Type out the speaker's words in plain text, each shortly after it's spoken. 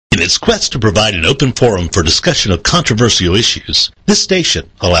In its quest to provide an open forum for discussion of controversial issues, this station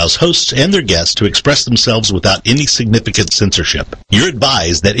allows hosts and their guests to express themselves without any significant censorship. You're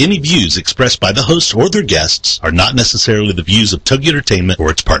advised that any views expressed by the hosts or their guests are not necessarily the views of Togi Entertainment or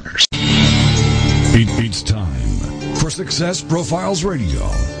its partners. It's time for Success Profiles Radio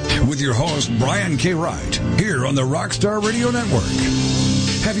with your host, Brian K. Wright, here on the Rockstar Radio Network.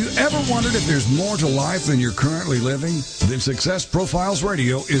 Have you ever wondered if there's more to life than you're currently living? Then Success Profiles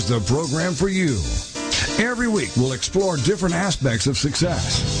Radio is the program for you. Every week, we'll explore different aspects of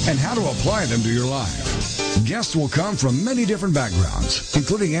success and how to apply them to your life. Guests will come from many different backgrounds,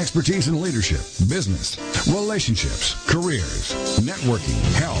 including expertise in leadership, business, relationships, careers, networking,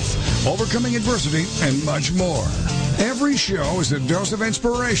 health, overcoming adversity, and much more. Every show is a dose of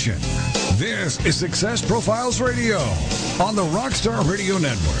inspiration. This is Success Profiles Radio on the Rockstar Radio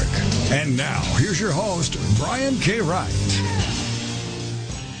Network. And now, here's your host, Brian K. Wright.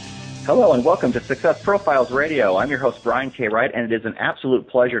 Hello and welcome to Success Profiles Radio. I'm your host, Brian K. Wright, and it is an absolute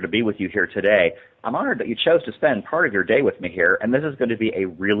pleasure to be with you here today. I'm honored that you chose to spend part of your day with me here, and this is going to be a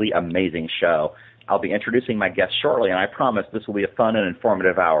really amazing show. I'll be introducing my guest shortly, and I promise this will be a fun and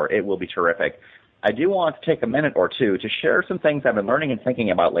informative hour. It will be terrific. I do want to take a minute or two to share some things I've been learning and thinking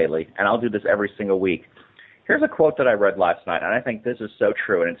about lately, and I'll do this every single week. Here's a quote that I read last night, and I think this is so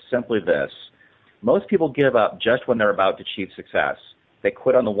true, and it's simply this. Most people give up just when they're about to achieve success. They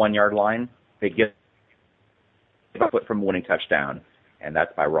quit on the 1-yard line. They give a foot from winning touchdown, and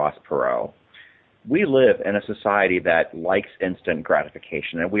that's by Ross Perot. We live in a society that likes instant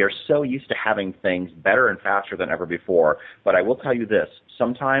gratification, and we are so used to having things better and faster than ever before. But I will tell you this,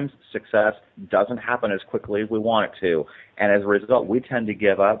 sometimes success doesn't happen as quickly as we want it to, and as a result, we tend to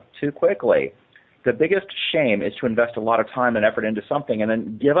give up too quickly. The biggest shame is to invest a lot of time and effort into something and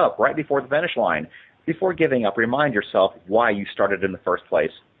then give up right before the finish line. Before giving up, remind yourself why you started in the first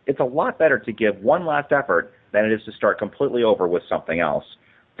place. It's a lot better to give one last effort than it is to start completely over with something else.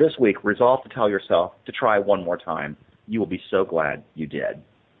 This week, resolve to tell yourself to try one more time. You will be so glad you did.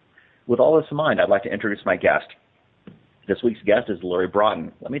 With all this in mind, I'd like to introduce my guest. This week's guest is Larry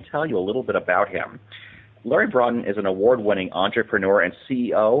Broughton. Let me tell you a little bit about him. Larry Broughton is an award-winning entrepreneur and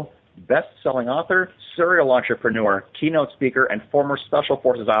CEO, best-selling author, serial entrepreneur, keynote speaker, and former Special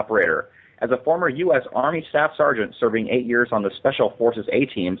Forces operator. As a former U.S. Army Staff Sergeant serving 8 years on the Special Forces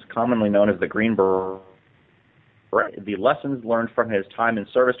A-Teams, commonly known as the Green Beret, the lessons learned from his time in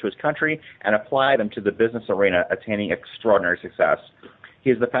service to his country and applied them to the business arena, attaining extraordinary success.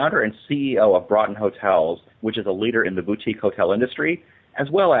 He is the founder and CEO of Broughton Hotels, which is a leader in the boutique hotel industry, as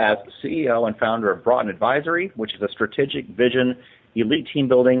well as CEO and founder of Broughton Advisory, which is a strategic vision, elite team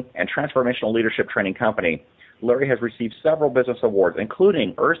building, and transformational leadership training company. Larry has received several business awards,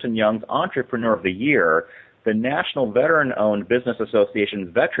 including Ernst & Young's Entrepreneur of the Year, the National Veteran-Owned Business Association's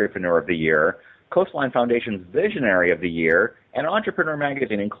Veterepreneur of the Year, Coastline Foundation's Visionary of the Year, and Entrepreneur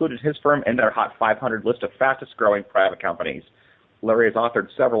Magazine included his firm in their Hot 500 list of fastest-growing private companies. Larry has authored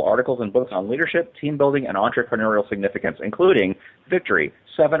several articles and books on leadership, team building, and entrepreneurial significance, including Victory,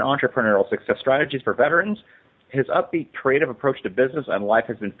 7 Entrepreneurial Success Strategies for Veterans. His upbeat, creative approach to business and life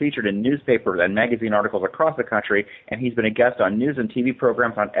has been featured in newspapers and magazine articles across the country, and he's been a guest on news and TV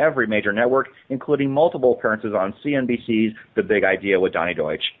programs on every major network, including multiple appearances on CNBC's The Big Idea with Donnie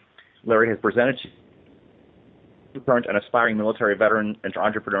Deutsch. Larry has presented to current and aspiring military veteran and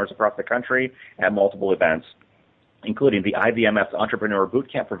entrepreneurs across the country at multiple events, including the IVMS Entrepreneur Boot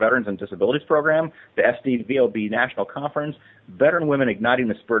Camp for Veterans and Disabilities Program, the SDVOB National Conference, Veteran Women Igniting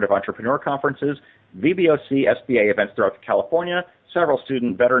the Spirit of Entrepreneur Conferences, VBOC SBA events throughout California, several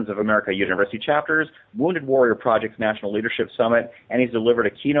Student Veterans of America University chapters, Wounded Warrior Project's National Leadership Summit, and he's delivered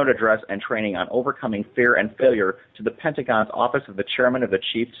a keynote address and training on overcoming fear and failure to the Pentagon's Office of the Chairman of the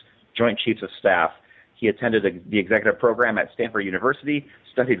Joint Chiefs of Staff. He attended the executive program at Stanford University,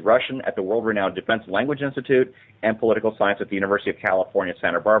 studied Russian at the world-renowned Defense Language Institute, and political science at the University of California,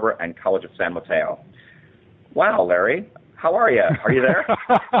 Santa Barbara, and College of San Mateo. Wow, Larry, how are you? Are you there?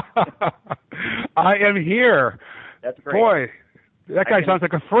 I am here. That's great. Boy, that guy sounds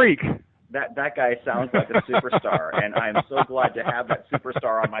like a freak. That guy sounds like a superstar, and I'm so glad to have that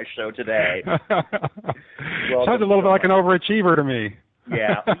superstar on my show today. Sounds a little bit like an overachiever to me.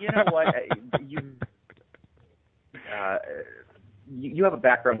 Yeah, you know what? You have a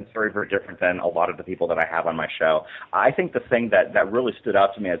background that's very, very different than a lot of the people that I have on my show. I think the thing that really stood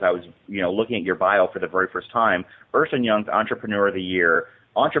out to me as I was, looking at your bio for the very first time, Ernst & Young's Entrepreneur of the Year,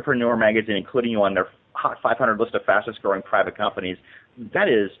 Entrepreneur Magazine, including you on their Hot 500 list of fastest-growing private companies, that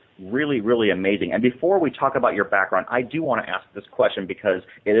is really, really amazing. And before we talk about your background, I do want to ask this question because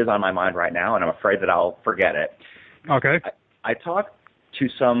it is on my mind right now, and I'm afraid that I'll forget it. Okay. I talk to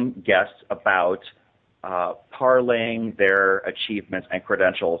some guests about parlaying their achievements and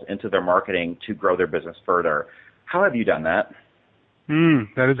credentials into their marketing to grow their business further. How have you done that?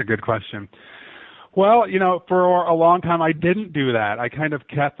 That is a good question. Well, for a long time I didn't do that. I kind of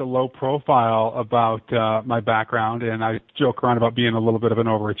kept a low profile about my background, and I joke around about being a little bit of an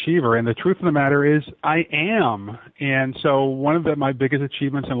overachiever. And the truth of the matter is I am. And so one of my biggest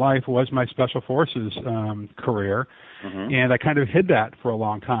achievements in life was my Special Forces career. Mm-hmm. And I kind of hid that for a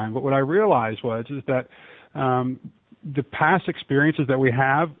long time. But what I realized is that the past experiences that we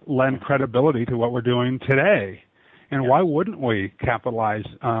have lend credibility to what we're doing today. And why wouldn't we capitalize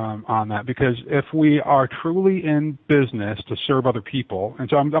on that? Because if we are truly in business to serve other people, and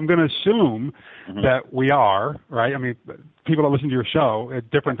so I'm going to assume that we are, right? I mean, people that listen to your show,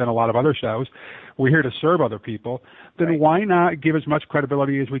 different than a lot of other shows, we're here to serve other people. Then why not give as much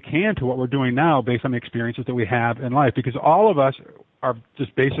credibility as we can to what we're doing now based on the experiences that we have in life? Because all of us are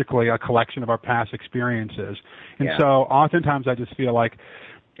just basically a collection of our past experiences. And so oftentimes I just feel like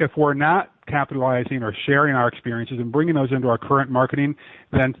if we're not capitalizing or sharing our experiences and bringing those into our current marketing,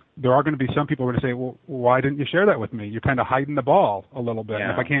 then there are going to be some people who are going to say, well, why didn't you share that with me? You're kind of hiding the ball a little bit. Yeah.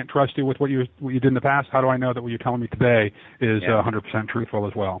 And if I can't trust you with what you did in the past, how do I know that what you're telling me today is 100% truthful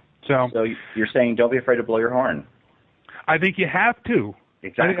as well? So you're saying don't be afraid to blow your horn. I think you have to.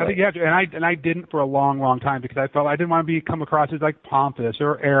 Exactly. I think you have to, and I didn't for a long, long time because I felt I didn't want to come across as like pompous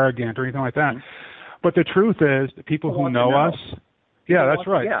or arrogant or anything like that. Mm-hmm. But the truth is, the people who know us. Yeah, that's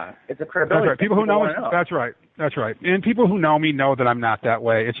right. Yeah, it's a credibility. That's right. People who know us. That's right. That's right. And people who know me know that I'm not that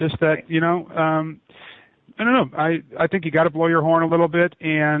way. It's just that I don't know. I think you got to blow your horn a little bit.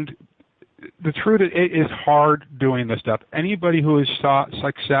 And the truth is, it is hard doing this stuff. Anybody who has sought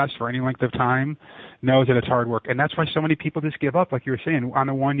success for any length of time knows that it's hard work, and that's why so many people just give up, like you were saying, on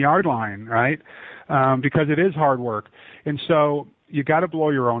the 1 yard line, right? Because it is hard work, and so you got to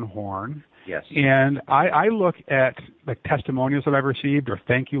blow your own horn. Yes. And I look at like testimonials that I've received or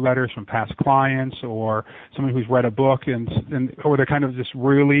thank you letters from past clients or someone who's read a book or they're kind of just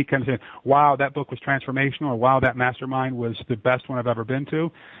really kind of saying, wow, that book was transformational, or wow, that mastermind was the best one I've ever been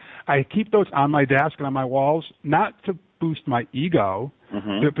to. I keep those on my desk and on my walls, not to boost my ego,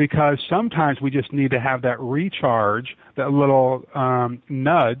 but because sometimes we just need to have that recharge, that little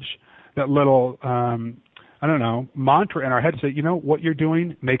nudge, that little mantra in our head to say, what you're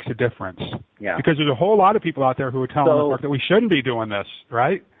doing makes a difference. Yeah. Because there's a whole lot of people out there who are telling us that we shouldn't be doing this,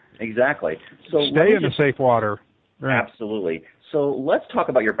 right? Exactly. So stay in the safe water. Right. Absolutely. So let's talk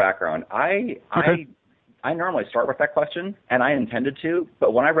about your background. I normally start with that question, and I intended to,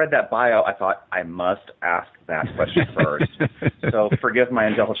 but when I read that bio, I thought I must ask that question first. So forgive my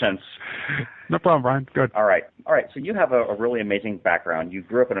indulgence. No problem, Brian. Good. All right. So you have a really amazing background. You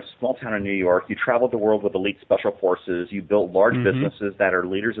grew up in a small town in New York. You traveled the world with elite special forces. You built large businesses that are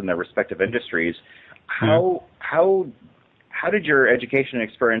leaders in their respective industries. How did your education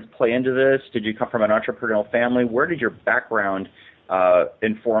experience play into this? Did you come from an entrepreneurial family? Where did your background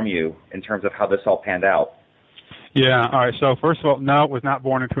inform you in terms of how this all panned out? Yeah, all right. So first of all, no, was not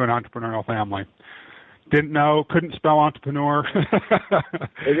born into an entrepreneurial family. Didn't know, couldn't spell entrepreneur.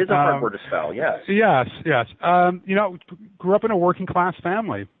 It is a hard word to spell, yes. Yes. Grew up in a working class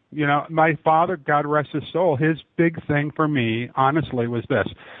family. My father, God rest his soul, his big thing for me, honestly, was this.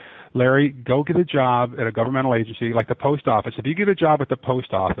 Larry, go get a job at a governmental agency like the post office. If you get a job at the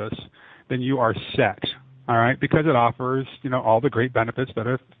post office, then you are set. All right, because it offers, all the great benefits that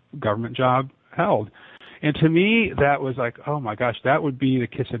a government job held. And to me, that was like, oh my gosh, that would be the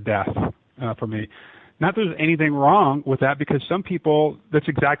kiss of death for me. Not that there's anything wrong with that, because some people, that's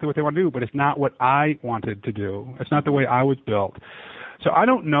exactly what they want to do, but it's not what I wanted to do. It's not the way I was built. So I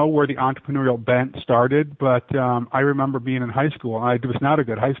don't know where the entrepreneurial bent started, but I remember being in high school. I was not a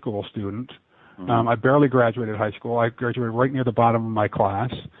good high school student. I barely graduated high school. I graduated right near the bottom of my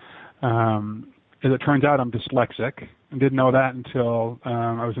class. As it turns out, I'm dyslexic, and didn't know that until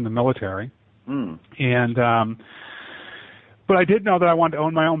I was in the military. But I did know that I wanted to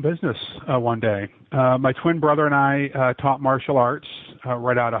own my own business one day. My twin brother and I taught martial arts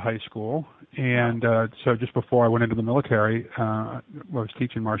right out of high school, and so just before I went into the military, I was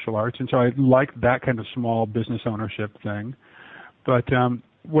teaching martial arts, and so I liked that kind of small business ownership thing. But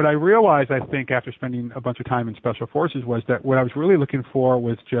what I realized, I think, after spending a bunch of time in Special Forces was that what I was really looking for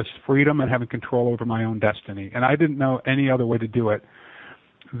was just freedom and having control over my own destiny. And I didn't know any other way to do it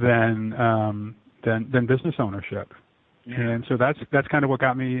than business ownership. Yeah. And so that's kind of what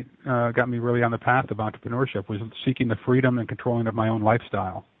got me really on the path of entrepreneurship, was seeking the freedom and controlling of my own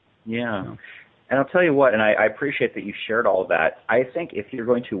lifestyle. Yeah. And I'll tell you what, and I appreciate that you shared all of that. I think if you're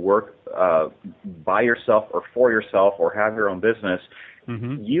going to work by yourself or for yourself or have your own business,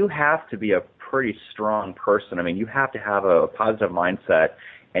 you have to be a pretty strong person. I mean, you have to have a positive mindset,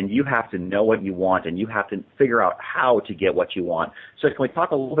 and you have to know what you want, and you have to figure out how to get what you want. So can we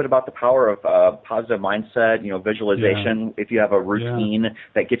talk a little bit about the power of positive mindset, visualization, if you have a routine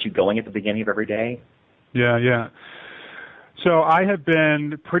that gets you going at the beginning of every day? Yeah. So I have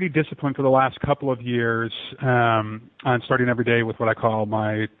been pretty disciplined for the last couple of years on starting every day with what I call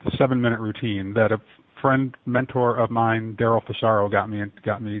my 7-minute routine that a friend, mentor of mine, Daryl Fasaro,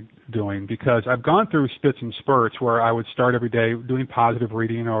 got me doing, because I've gone through spits and spurts where I would start every day doing positive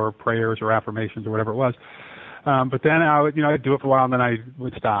reading or prayers or affirmations or whatever it was. But then I would, I'd do it for a while and then I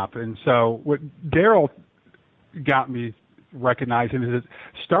would stop. And so what Daryl got me recognizing is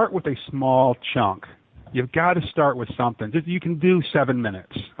start with a small chunk. You've got to start with something. You can do 7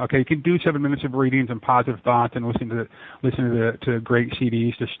 minutes, okay? You can do 7 minutes of readings and positive thoughts and listening to great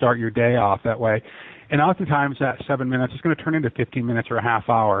CDs to start your day off that way. And oftentimes that 7 minutes is going to turn into 15 minutes or a half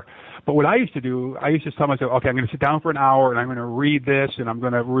hour. But what I used to do, I used to tell myself, okay, I'm going to sit down for an hour and I'm going to read this and I'm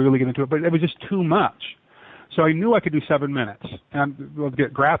going to really get into it. But it was just too much. So I knew I could do 7 minutes. And we'll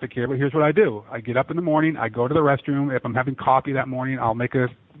get graphic here, but here's what I do. I get up in the morning, I go to the restroom. If I'm having coffee that morning, I'll make a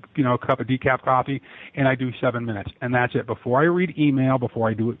cup of decaf coffee, and I do 7 minutes. And that's it. Before I read email, before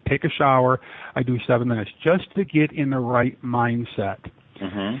I take a shower, I do 7 minutes just to get in the right mindset.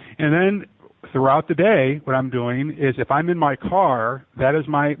 And then throughout the day, what I'm doing is if I'm in my car, that is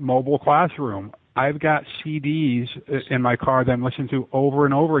my mobile classroom. I've got CDs in my car that I'm listening to over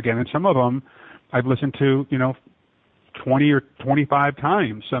and over again, and some of them I've listened to, 20 or 25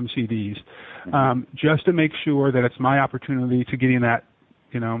 times, some CDs, just to make sure that it's my opportunity to get in that,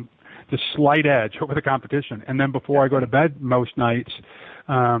 the slight edge over the competition. And then before I go to bed most nights,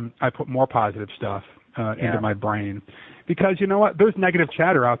 I put more positive stuff into my brain. Because you know what? There's negative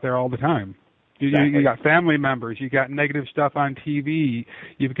chatter out there all the time. You got family members. You got negative stuff on TV.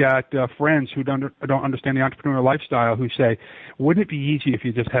 You've got friends who don't understand the entrepreneurial lifestyle who say, wouldn't it be easy if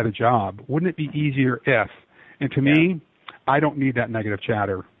you just had a job? Wouldn't it be easier if? And to me, I don't need that negative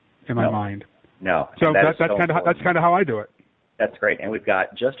chatter in my mind. No. So that's kind of how I do it. That's great. And we've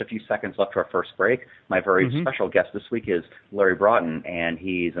got just a few seconds left to our first break. My very special guest this week is Larry Broughton, and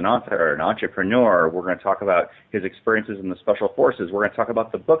he's an author, an entrepreneur. We're going to talk about his experiences in the Special Forces. We're going to talk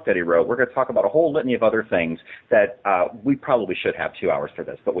about the book that he wrote. We're going to talk about a whole litany of other things that we probably should have 2 hours for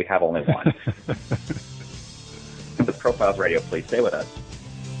this, but we have only one. With Profiles Radio, please stay with us.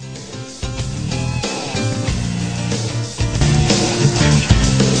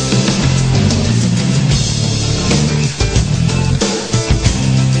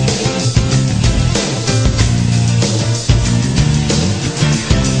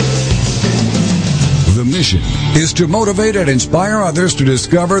 The mission is to motivate and inspire others to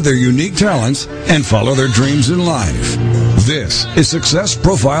discover their unique talents and follow their dreams in life. This is Success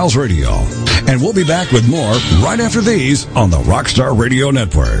Profiles Radio, and we'll be back with more right after these on the Rockstar Radio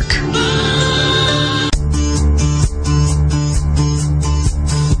Network.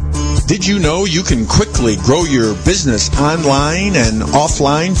 Did you know you can quickly grow your business online and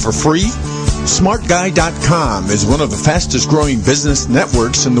offline for free? SmartGuy.com is one of the fastest growing business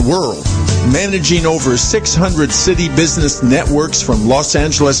networks in the world, managing over 600 city business networks from Los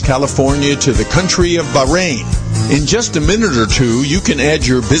Angeles, California to the country of Bahrain. In just a minute or two, you can add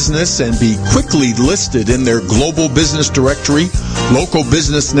your business and be quickly listed in their global business directory, local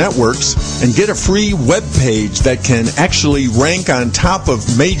business networks, and get a free web page that can actually rank on top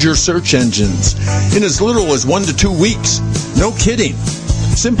of major search engines in as little as 1 to 2 weeks. No kidding.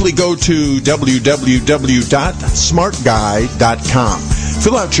 Simply go to www.smartguy.com.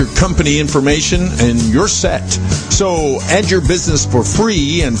 Fill out your company information and you're set. So add your business for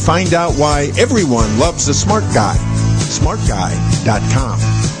free and find out why everyone loves a smart guy. SmartGuy.com.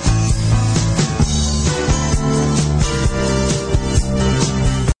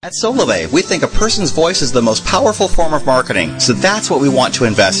 At Solivay, we think a person's voice is the most powerful form of marketing, so that's what we want to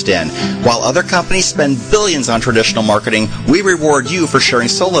invest in. While other companies spend billions on traditional marketing, we reward you for sharing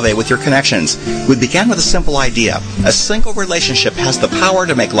Solivay with your connections. We began with a simple idea. A single relationship has the power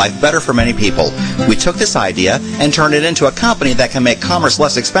to make life better for many people. We took this idea and turned it into a company that can make commerce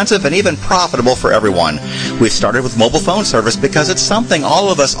less expensive and even profitable for everyone. We've started with mobile phone service because it's something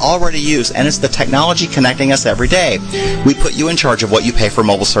all of us already use, and it's the technology connecting us every day. We put you in charge of what you pay for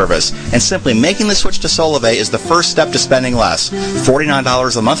mobile service service. And simply making the switch to Solivay is the first step to spending less.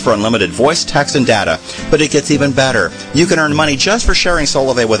 $49 a month for unlimited voice, text, and data. But it gets even better. You can earn money just for sharing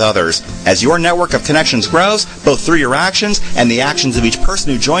Solivay with others. As your network of connections grows, both through your actions and the actions of each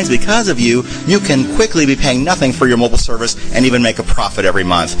person who joins because of you, you can quickly be paying nothing for your mobile service and even make a profit every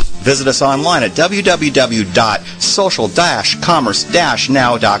month. Visit us online at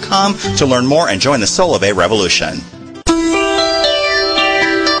www.social-commerce-now.com to learn more and join the Solivay revolution.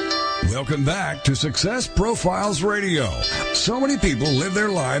 Welcome back to Success Profiles Radio. So many people live their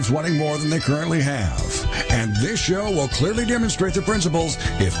lives wanting more than they currently have. And this show will clearly demonstrate the principles,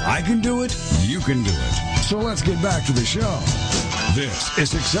 if I can do it, you can do it. So let's get back to the show. This is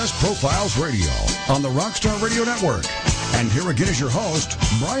Success Profiles Radio on the Rockstar Radio Network. And here again is your host,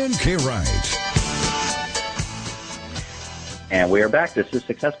 Brian K. Wright. And we are back. This is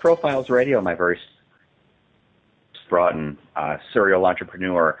Success Profiles Radio. My very Broughton, serial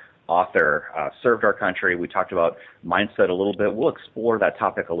entrepreneur, author, served our country. We talked about mindset a little bit. We'll explore that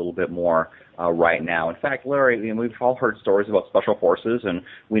topic a little bit more right now. In fact, Larry, we've all heard stories about special forces, and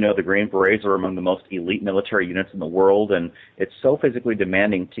we know the Green Berets are among the most elite military units in the world, and it's so physically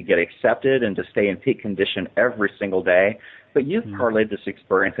demanding to get accepted and to stay in peak condition every single day. But you've parlayed this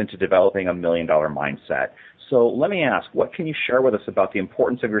experience into developing $1 million mindset. So let me ask, what can you share with us about the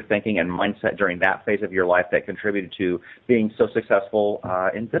importance of your thinking and mindset during that phase of your life that contributed to being so successful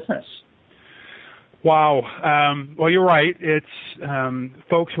in business? Wow. Well, you're right. It's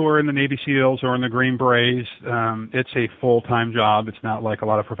folks who are in the Navy SEALs or in the Green Berets, it's a full-time job. It's not like a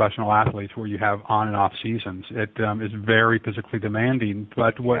lot of professional athletes where you have on and off seasons. It is very physically demanding.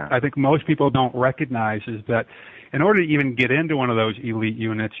 But what I think most people don't recognize is that in order to even get into one of those elite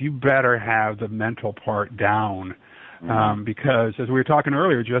units, you better have the mental part down. Because as we were talking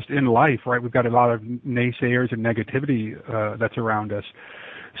earlier, just in life, right, we've got a lot of naysayers and negativity that's around us.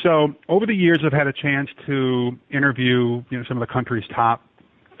 So over the years, I've had a chance to interview, some of the country's top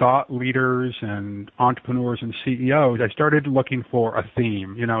thought leaders and entrepreneurs and CEOs. I started looking for a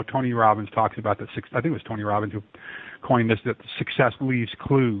theme. Tony Robbins talks about I think it was Tony Robbins who coined this, that success leaves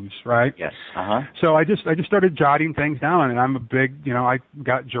clues, right? Yes. So I just started jotting things down, and I'm a big, I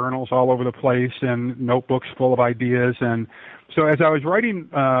got journals all over the place and notebooks full of ideas. And so as I was writing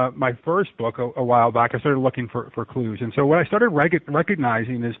my first book a while back, I started looking for clues. And so what I started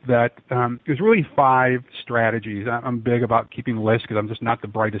recognizing is that there's really 5 strategies. I'm big about keeping lists because I'm just not the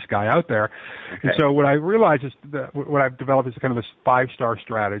brightest guy out there. Okay. And so what I realized is that what I've developed is kind of this 5-star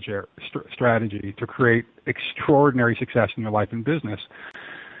strategy to create extraordinary success in your life and business.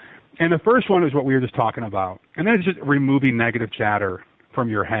 And the first one is what we were just talking about. And that is just removing negative chatter from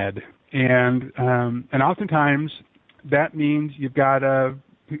your head. And oftentimes that means you've got to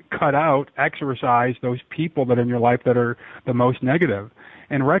exercise those people that are in your life that are the most negative,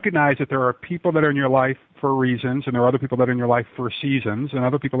 and recognize that there are people that are in your life for reasons, and there are other people that are in your life for seasons, and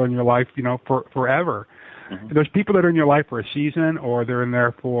other people are in your life, for forever. Mm-hmm. Those people that are in your life for a season or they're in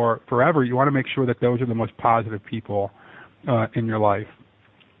there for forever, you want to make sure that those are the most positive people in your life.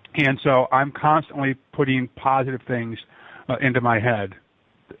 And so I'm constantly putting positive things into my head.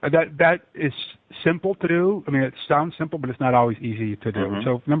 That is simple to do. I mean, it sounds simple, but it's not always easy to do. Mm-hmm.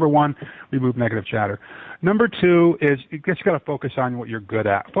 So number 1, remove negative chatter. Number 2 is you just got to focus on what you're good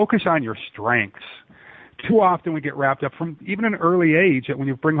at. Focus on your strengths. Too often we get wrapped up from even an early age that when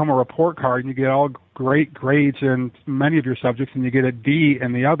you bring home a report card and you get all great grades in many of your subjects and you get a D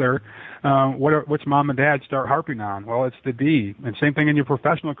in the other, what's mom and dad start harping on? Well, it's the D. And same thing in your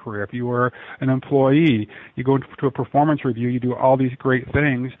professional career. If you were an employee, you go to a performance review, you do all these great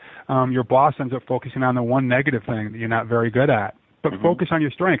things, your boss ends up focusing on the one negative thing that you're not very good at. But focus on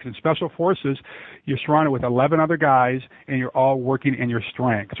your strengths. In Special Forces, you're surrounded with 11 other guys, and you're all working in your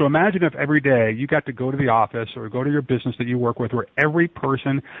strengths. So imagine if every day you got to go to the office or go to your business that you work with where every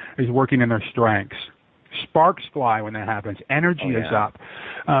person is working in their strengths. Sparks fly when that happens. Energy is up.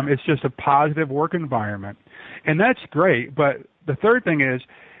 It's just a positive work environment. And that's great. But the third thing is,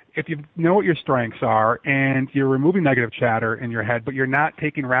 if you know what your strengths are and you're removing negative chatter in your head, but you're not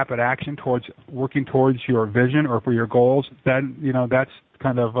taking rapid action towards working towards your vision or for your goals, then, that's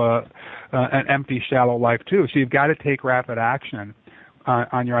kind of an empty, shallow life too. So you've got to take rapid action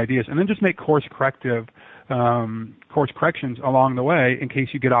on your ideas, and then just make course corrections along the way in case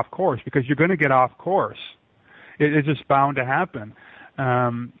you get off course, because you're going to get off course. It's just bound to happen.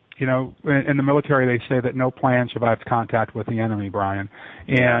 In the military, they say that no plan survives contact with the enemy, Brian.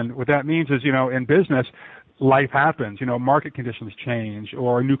 And what that means is, in business, life happens. Market conditions change,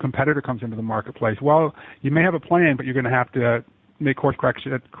 or a new competitor comes into the marketplace. Well, you may have a plan, but you're going to have to, make course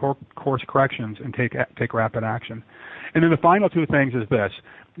corrections and take rapid action. And then the final two things is this.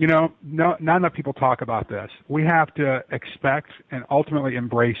 Not enough people talk about this. We have to expect and ultimately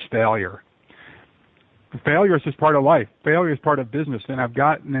embrace failure. Failure is just part of life. Failure is part of business. And I've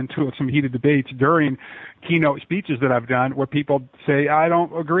gotten into some heated debates during keynote speeches that I've done where people say, I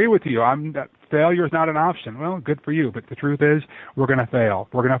don't agree with you. Failure is not an option. Well, good for you. But the truth is, we're going to fail.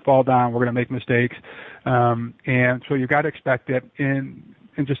 We're going to fall down. We're going to make mistakes. And so you've got to expect it. And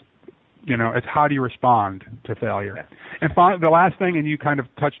just, it's how do you respond to failure? Yeah. And finally, the last thing, and you kind of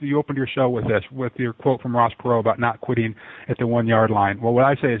you opened your show with this, with your quote from Ross Perot about not quitting at the 1 yard line. Well, what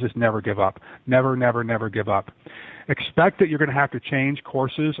I say is just never give up. Never, never, never give up. Expect that you're going to have to change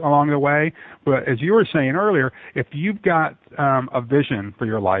courses along the way. But as you were saying earlier, if you've got a vision for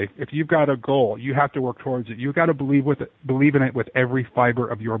your life, if you've got a goal, you have to work towards it. You've got to believe in it with every fiber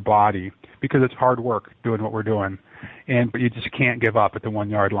of your body, because it's hard work doing what we're doing. But you just can't give up at the 1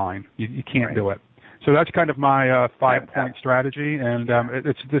 yard line. You can't do it. So that's kind of my 5-point strategy, and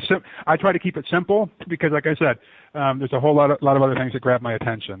I try to keep it simple because, like I said, there's a whole lot of other things that grab my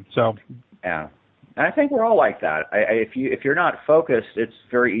attention. So yeah, and I think we're all like that. If you're not focused, it's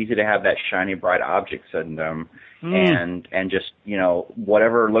very easy to have that shiny bright object syndrome, and just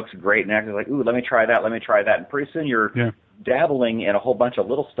whatever looks great next is like, ooh, let me try that, and pretty soon you're dabbling in a whole bunch of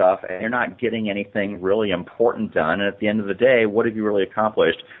little stuff, and you're not getting anything really important done. And at the end of the day, what have you really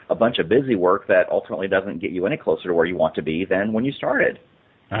accomplished? A bunch of busy work that ultimately doesn't get you any closer to where you want to be than when you started.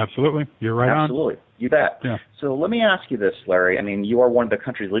 Absolutely. You're right on. Absolutely. You bet. Yeah. So let me ask you this, Larry. I mean, you are one of the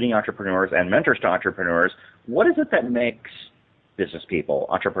country's leading entrepreneurs and mentors to entrepreneurs. What is it that makes business people,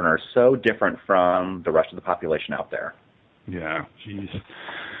 entrepreneurs, so different from the rest of the population out there? Yeah, geez.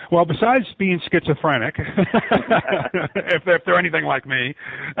 Well, besides being schizophrenic, if they're anything like me,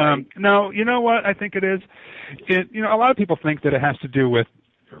 no, you know what I think it is? A lot of people think that it has to do with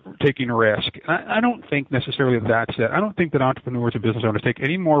taking a risk. I don't think necessarily that's it. I don't think that entrepreneurs or business owners take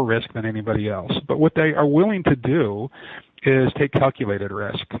any more risk than anybody else. But what they are willing to do is take calculated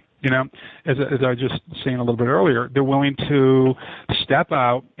risk. As I was just saying a little bit earlier, they're willing to step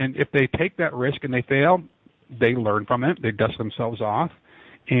out, and if they take that risk and they fail, they learn from it, they dust themselves off,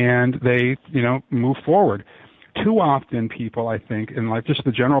 and they, move forward. Too often people, I think, in life, just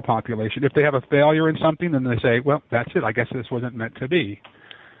the general population, if they have a failure in something, then they say, well, that's it. I guess this wasn't meant to be.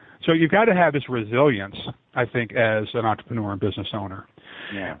 So you've got to have this resilience, I think, as an entrepreneur and business owner.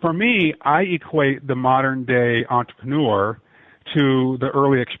 Yeah. For me, I equate the modern-day entrepreneur to the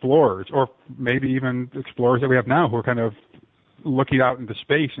early explorers, or maybe even explorers that we have now who are kind of looking out into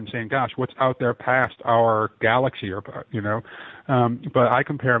space and saying, gosh, what's out there past our galaxy, but I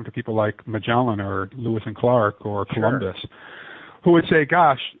compare them to people like Magellan or Lewis and Clark or Columbus, who would say,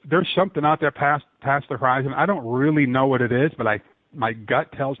 gosh, there's something out there past the horizon. I don't really know what it is, but my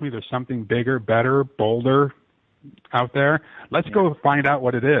gut tells me there's something bigger, better, bolder out there. Let's go find out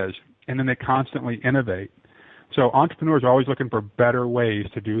what it is. And then they constantly innovate. So entrepreneurs are always looking for better ways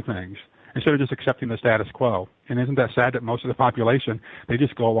to do things instead of just accepting the status quo. And isn't that sad that most of the population, they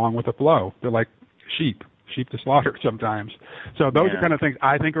just go along with the flow? They're like sheep to slaughter sometimes. So those are kind of things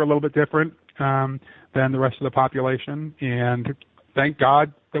I think are a little bit different than the rest of the population. And thank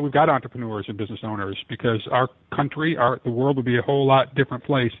God that we've got entrepreneurs and business owners, because our country, the world would be a whole lot different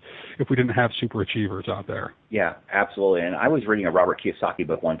place if we didn't have super achievers out there. Yeah, absolutely. And I was reading a Robert Kiyosaki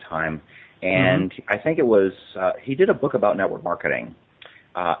book one time, and I think it was, he did a book about network marketing.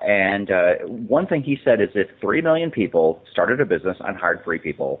 And one thing he said is if 3 million people started a business and hired 3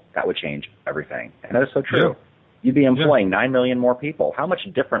 people, that would change everything. And that is so true. Yeah. You'd be employing 9 million more people. How much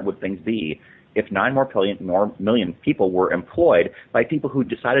different would things be if 9 more million people were employed by people who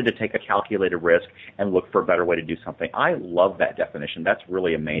decided to take a calculated risk and look for a better way to do something? I love that definition. That's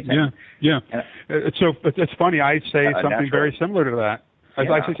really amazing. Yeah. It's funny. I say something very similar to that. I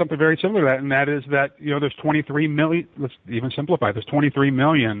say something very similar to that, and that is that, there's 23 million, let's even simplify, there's 23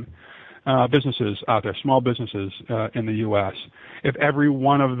 million businesses out there, small businesses in the U.S. If every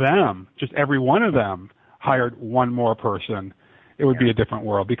one of them hired one more person, it would be a different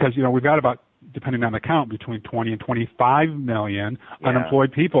world, because, we've got about, depending on the count, between 20 and 25 million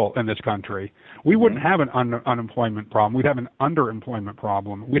unemployed people in this country. We wouldn't have an unemployment problem. We'd have an underemployment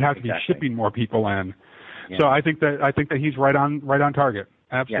problem. We'd have to be shipping more people in. Yeah. So I think that he's right on target.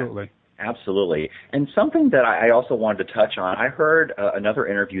 Absolutely. Yeah, absolutely. And something that I also wanted to touch on, I heard another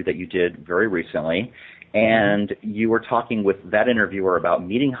interview that you did very recently, and you were talking with that interviewer about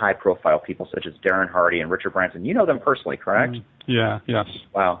meeting high-profile people such as Darren Hardy and Richard Branson. You know them personally, correct? Yeah, yes.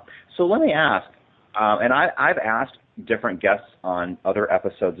 Wow. So let me ask, and I've asked different guests on other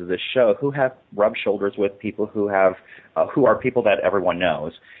episodes of this show who have rubbed shoulders with people who are people that everyone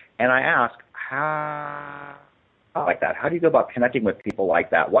knows. And I ask, how like that? How do you go about connecting with people like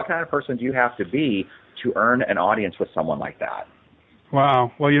that? What kind of person do you have to be to earn an audience with someone like that?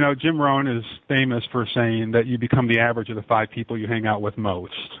 Wow. Well, Jim Rohn is famous for saying that you become the average of the 5 people you hang out with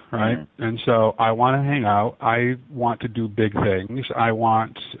most, right? Mm-hmm. And so I want to hang out. I want to do big things. I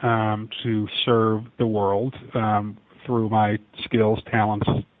want to serve the world through my skills, talents,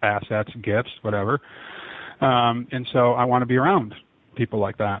 assets, gifts, whatever. And so I want to be around people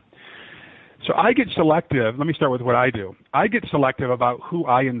like that. So I get selective. Let me start with what I do. I get selective about who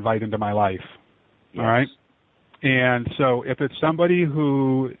I invite into my life, all right? And so if it's somebody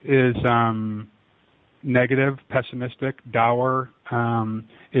who is negative, pessimistic, dour,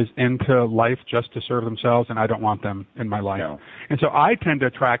 is into life just to serve themselves, and I don't want them in my life. No. And so I tend to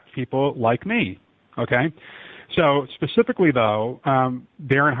attract people like me, okay? So specifically, though,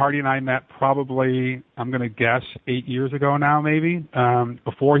 Darren Hardy and I met probably, I'm going to guess, 8 years ago now, maybe,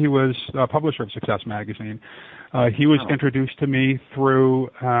 before he was a publisher of Success Magazine. He was introduced to me through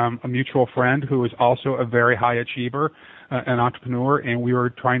a mutual friend who was also a very high achiever, an entrepreneur, and we were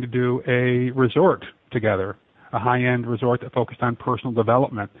trying to do a resort together, a high-end resort that focused on personal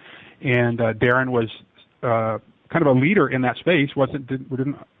development. And Darren was kind of a leader in that space. We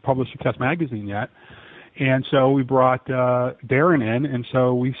didn't publish Success Magazine yet. And so we brought Darren in, and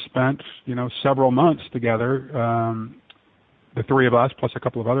so we spent, several months together, the 3 of us plus a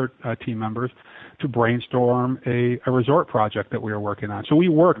couple of other team members, to brainstorm a resort project that we were working on. So we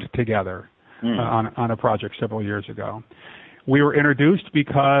worked together on a project several years ago. We were introduced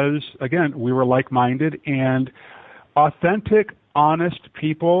because, again, we were like-minded, and authentic, honest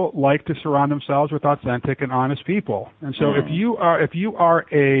people like to surround themselves with authentic and honest people. And so if you are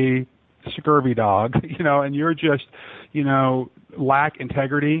a scurvy dog, and you're just, lack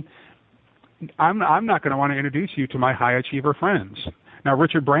integrity, I'm not going to want to introduce you to my high achiever friends. Now,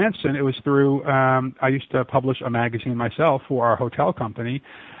 Richard Branson, it was through, I used to publish a magazine myself for our hotel company.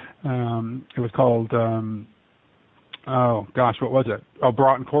 It was called, what was it?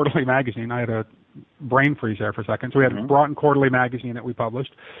 Broughton Quarterly Magazine. I had a brain freeze there for a second. So we had a Broughton Quarterly Magazine that we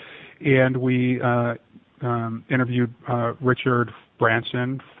published, and we interviewed Richard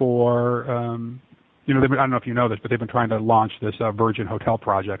Branson for, I don't know if you know this, but they've been trying to launch this Virgin Hotel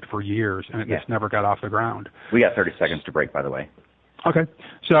project for years, and it just never got off the ground. We got 30 seconds to break, by the way. Okay,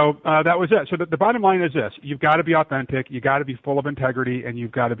 so that was it. So the bottom line is this: you've got to be authentic, you got to be full of integrity, and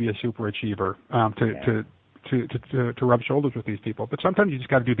you've got to be a super achiever to rub shoulders with these people. But sometimes you just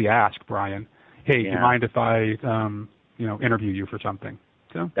got to do the ask, Brian. Hey, do you mind if I interview you for something?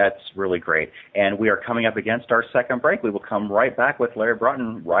 So. That's really great. And we are coming up against our second break. We will come right back with Larry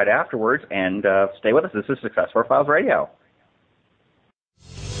Broughton right afterwards, and stay with us. This is Success Profiles Radio.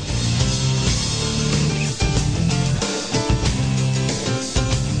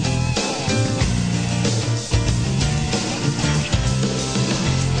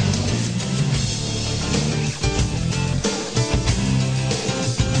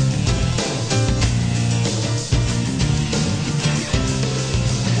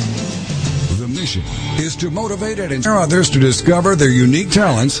 Is to motivate and inspire others to discover their unique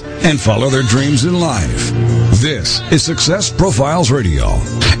talents and follow their dreams in life. This is Success Profiles Radio,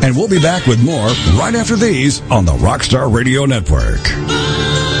 and we'll be back with more right after these on the Rockstar Radio Network.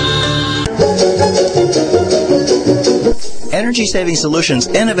 Energy Saving Solutions'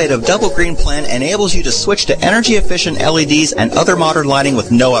 innovative Double Green Plan enables you to switch to energy-efficient LEDs and other modern lighting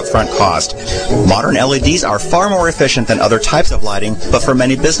with no upfront cost. Modern LEDs are far more efficient than other types of lighting, but for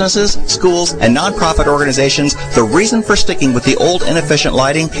many businesses, schools, and nonprofit organizations, the reason for sticking with the old inefficient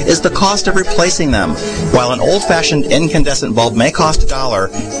lighting is the cost of replacing them. While an old-fashioned incandescent bulb may cost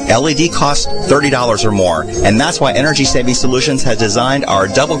 $1, LED costs $30 or more, and that's why Energy Saving Solutions has designed our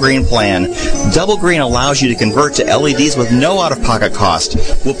Double Green Plan. Double Green allows you to convert to LEDs with no out-of-pocket cost.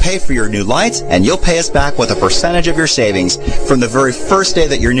 We'll pay for your new lights, and you'll pay us back with a percentage of your savings. From the very first day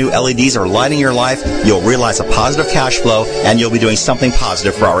that your new LEDs are lighting your life, you'll realize a positive cash flow, and you'll be doing something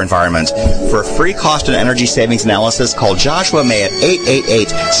positive for our environment. For a free cost and energy savings analysis, call Joshua May at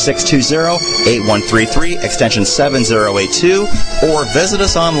 888-620-8133, extension 7082, or visit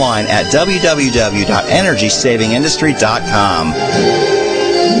us online at www.energysavingindustry.com.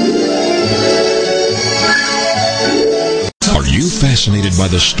 Are you fascinated by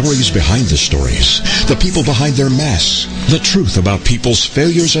the stories behind the stories, the people behind their masks, the truth about people's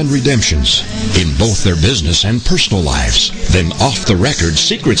failures and redemptions in both their business and personal lives. Then Off the Record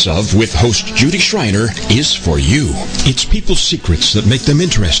Secrets of with host Judy Schreiner is for you. It's people's secrets that make them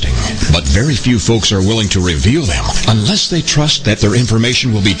interesting, but very few folks are willing to reveal them unless they trust that their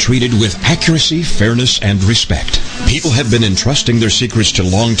information will be treated with accuracy, fairness, and respect. People have been entrusting their secrets to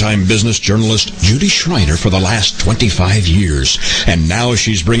longtime business journalist Judy Schreiner for the last 25 years, and now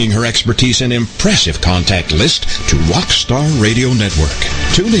she's bringing her expertise and impressive contact list to Rockstar Radio Network.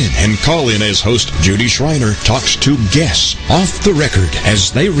 Tune in and call in as host Judy Schreiner talks to guests off the record as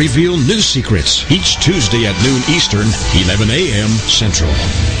they reveal new secrets each Tuesday at noon Eastern, 11 a.m. Central.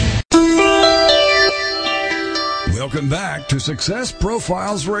 Welcome back to Success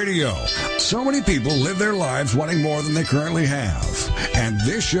Profiles Radio. So many people live their lives wanting more than they currently have. And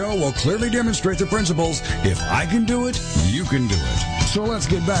this show will clearly demonstrate the principles, if I can do it, you can do it. So let's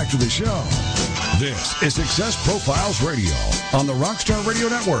get back to the show. This is Success Profiles Radio on the Rockstar Radio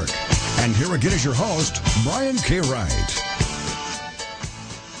Network. And here again is your host, Brian K. Wright.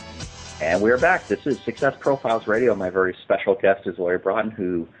 And we are back. This is Success Profiles Radio. My very special guest is Larry Broughton,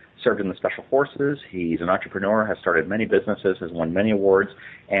 who served in the Special Forces. He's an entrepreneur, has started many businesses, has won many awards,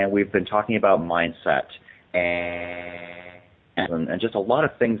 and we've been talking about mindset and just a lot of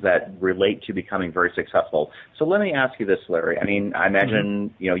things that relate to becoming very successful. So let me ask you this, Larry. I mean, I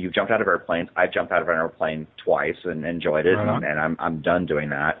imagine, you've jumped out of airplanes. I've jumped out of an airplane twice and enjoyed it, and I'm done doing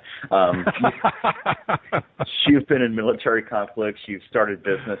that. You've been in military conflicts. You've started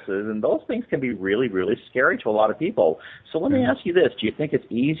businesses, and those things can be really, really scary to a lot of people. So let me ask you this. Do you think it's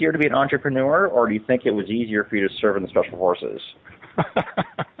easier to be an entrepreneur, or do you think it was easier for you to serve in the Special Forces?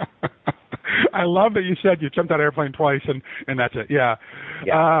 I love that you said you jumped out of an airplane twice and that's it. Yeah.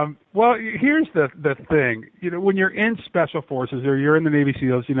 Well, here's the thing. When you're in Special Forces or you're in the Navy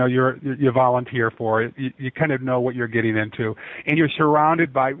SEALs, you volunteer for it. You kind of know what you're getting into, and you're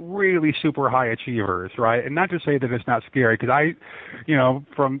surrounded by really super high achievers, right? And not to say that it's not scary, because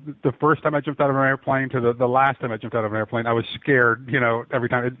from the first time I jumped out of an airplane to the last time I jumped out of an airplane, I was scared. Every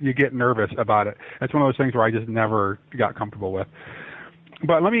time you get nervous about it. That's one of those things where I just never got comfortable with.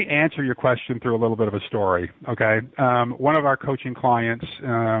 But let me answer your question through a little bit of a story, okay? One of our coaching clients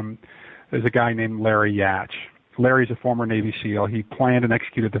is a guy named Larry Yatch. Larry's a former Navy SEAL. He planned and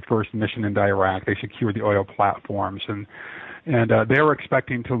executed the first mission into Iraq. They secured the oil platforms, and they were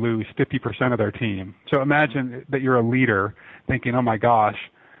expecting to lose 50% of their team. So imagine that you're a leader thinking, oh, my gosh,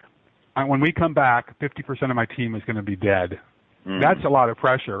 when we come back, 50% of my team is going to be dead. That's a lot of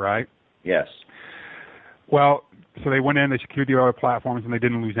pressure, right? Yes. Well, so they went in, they secured the oil platforms, and they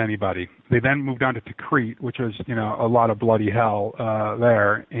didn't lose anybody. They then moved on to Tikrit, which was, a lot of bloody hell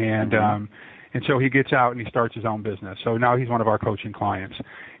there. And so he gets out and he starts his own business. So now he's one of our coaching clients.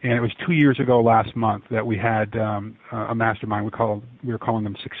 And it was 2 years ago last month that we had a mastermind. We were calling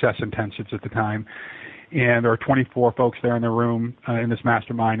them Success Intensives at the time. And there were 24 folks there in the room in this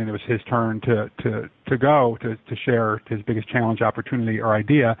mastermind, and it was his turn to go to share his biggest challenge, opportunity, or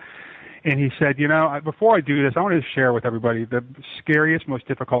idea. And he said, before I do this, I want to share with everybody the scariest, most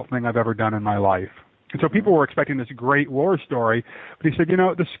difficult thing I've ever done in my life. And so people were expecting this great war story, but he said,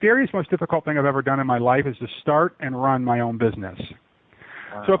 the scariest, most difficult thing I've ever done in my life is to start and run my own business.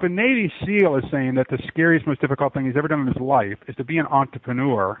 Wow. So if a Navy SEAL is saying that the scariest, most difficult thing he's ever done in his life is to be an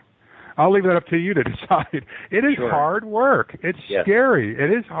entrepreneur, I'll leave that up to you to decide. It is hard work. It's scary.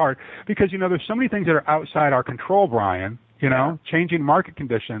 It is hard because, there's so many things that are outside our control, Brian. Changing market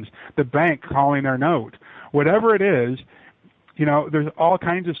conditions, the bank calling their note, whatever it is, there's all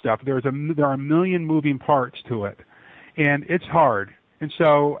kinds of stuff. There are a million moving parts to it, and it's hard. And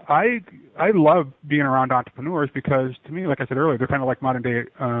so I love being around entrepreneurs because, to me, like I said earlier, they're kind of like modern day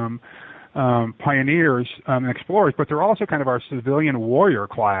pioneers and explorers, but they're also kind of our civilian warrior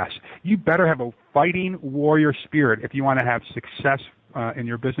class. You better have a fighting warrior spirit if you want to have success in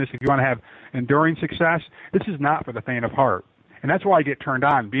your business. If you want to have enduring success, this is not for the faint of heart. And that's why I get turned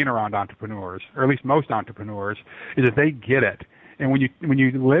on being around entrepreneurs, or at least most entrepreneurs, is that they get it. And when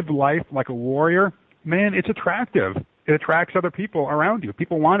you live life like a warrior, man, it's attractive. It attracts other people around you.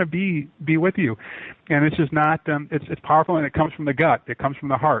 People want to be with you. And this is not, it's powerful, and it comes from the gut. It comes from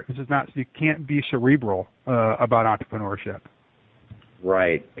the heart. This is not, you can't be cerebral about entrepreneurship.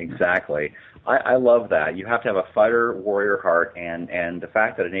 Right, exactly. I love that. You have to have a fighter, warrior heart, and the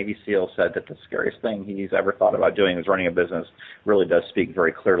fact that a Navy SEAL said that the scariest thing he's ever thought about doing was running a business really does speak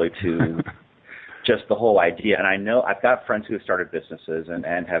very clearly to just the whole idea. And I know I've got friends who have started businesses and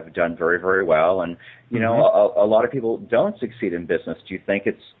have done very, very well. And, a lot of people don't succeed in business. Do you think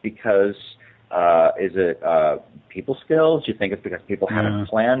it's because Is it people skills? Do you think it's because people haven't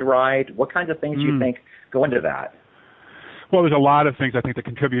planned right? What kinds of things do you think go into that? Well, there's a lot of things I think that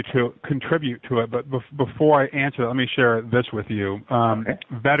contribute to it. But before I answer, let me share this with you.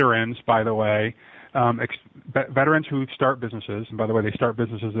 Veterans, by the way, veterans who start businesses, and by the way, they start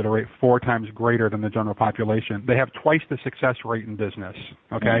businesses at a rate 4 times greater than the general population. They have twice the success rate in business.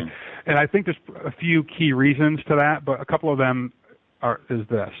 Okay, and I think there's a few key reasons to that, but a couple of them is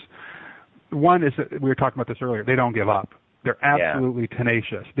this. One is that we were talking about this earlier. They don't give up. They're absolutely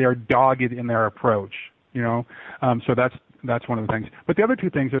tenacious. They are dogged in their approach. So that's one of the things. But the other two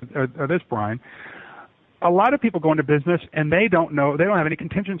things are this, Brian. A lot of people go into business and they don't have any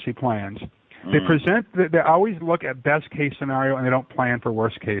contingency plans. They always look at best case scenario and they don't plan for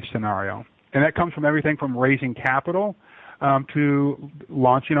worst case scenario. And that comes from everything from raising capital to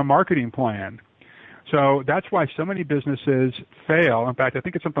launching a marketing plan. So that's why so many businesses fail. In fact, I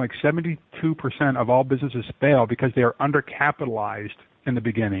think it's something like 72% of all businesses fail because they are undercapitalized in the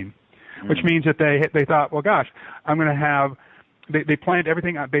beginning, which means that they thought, well, gosh, I'm going to have they planned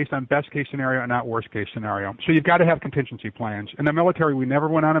everything based on best case scenario and not worst case scenario. So you've got to have contingency plans. In the military, we never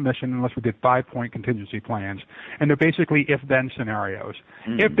went on a mission unless we did 5-point contingency plans. And they're basically if-then scenarios.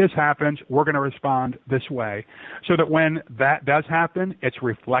 If this happens, we're going to respond this way. So that when that does happen, it's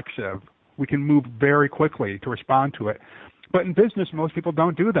reflexive. We can move very quickly to respond to it. But in business, most people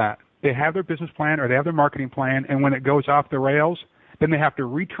don't do that. They have their business plan or they have their marketing plan, and when it goes off the rails, then they have to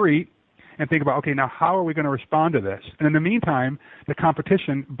retreat and think about, okay, now how are we going to respond to this? And in the meantime, the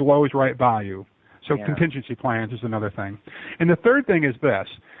competition blows right by you. So contingency plans is another thing. And the third thing is this.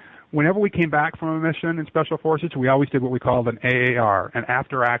 Whenever we came back from a mission in Special Forces, we always did what we called an AAR, an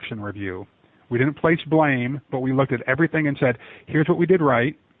after-action review. We didn't place blame, but we looked at everything and said, here's what we did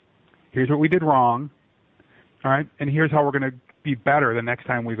right, here's what we did wrong, all right, and here's how we're going to be better the next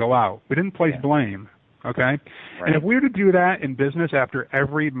time we go out. We didn't place blame. Okay, right. And if we were to do that in business after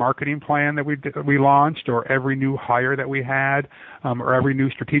every marketing plan that we launched, or every new hire that we had, or every new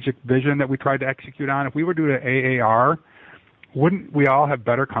strategic vision that we tried to execute on, if we were to do an AAR, wouldn't we all have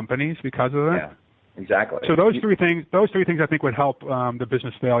better companies because of that? Yeah, exactly. So those three things I think would help the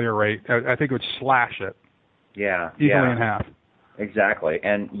business failure rate. I think it would slash it. Easily in half. Exactly,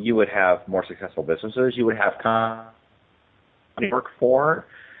 and you would have more successful businesses. You would have companies work for.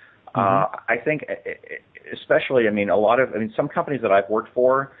 I think, especially, some companies that I've worked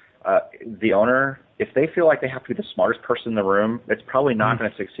for, the owner, if they feel like they have to be the smartest person in the room, it's probably not going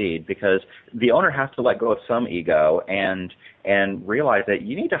to succeed, because the owner has to let go of some ego and realize that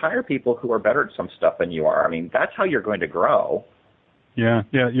you need to hire people who are better at some stuff than you are. I mean, that's how you're going to grow. Yeah,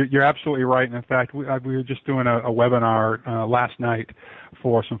 you're absolutely right. And in fact, we were just doing a webinar last night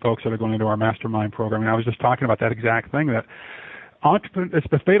for some folks that are going into our mastermind program, and I was just talking about that exact thing, that it's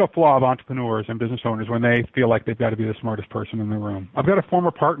the fatal flaw of entrepreneurs and business owners when they feel like they've got to be the smartest person in the room. I've got a former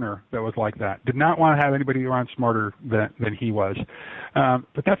partner that was like that. Did not want to have anybody around smarter than he was.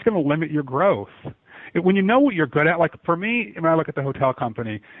 But that's going to limit your growth. When you know what you're good at, like for me, when I look at the hotel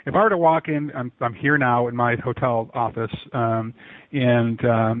company, if I were to walk in, I'm here now in my hotel office, and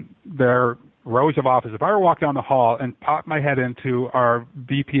there are rows of offices. If I were to walk down the hall and pop my head into our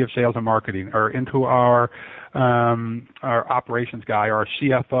VP of Sales and Marketing, or into our operations guy, or our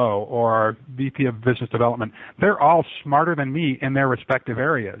CFO, or our VP of Business Development, they're all smarter than me in their respective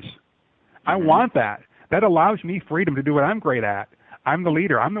areas. I want that. That allows me freedom to do what I'm great at. I'm the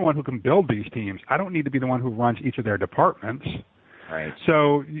leader. I'm the one who can build these teams. I don't need to be the one who runs each of their departments. Right.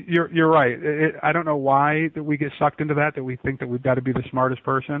 So you're right. I don't know why that we get sucked into that we think that we've got to be the smartest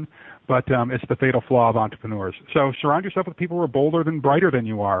person, but it's the fatal flaw of entrepreneurs. So surround yourself with people who are bolder and brighter than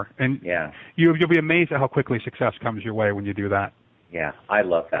you are, and you'll be amazed at how quickly success comes your way when you do that. Yeah, I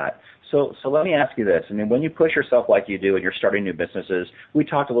love that. So let me ask you this. I mean, when you push yourself like you do and you're starting new businesses, we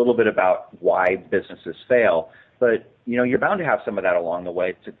talked a little bit about why businesses fail, but you're bound to have some of that along the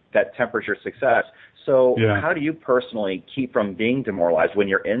way that tempers your success. So how do you personally keep from being demoralized when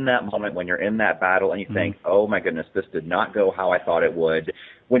you're in that moment, when you're in that battle, and you think, oh my goodness, this did not go how I thought it would,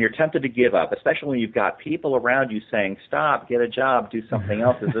 when you're tempted to give up, especially when you've got people around you saying, stop, get a job, do something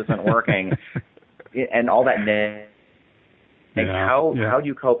else, this isn't working, and all that. How do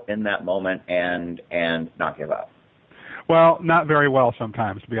you cope in that moment and not give up? Well, not very well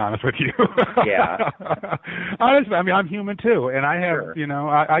sometimes, to be honest with you. Honestly, I'm human too, and I have,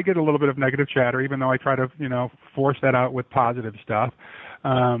 I get a little bit of negative chatter, even though I try to, force that out with positive stuff.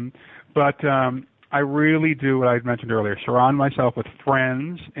 But I really do what I mentioned earlier: surround myself with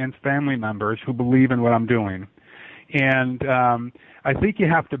friends and family members who believe in what I'm doing. And I think you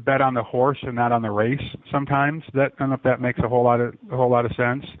have to bet on the horse and not on the race sometimes. I don't know if that makes a whole lot of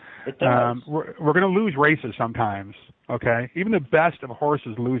sense. It does. We're going to lose races sometimes, okay? Even the best of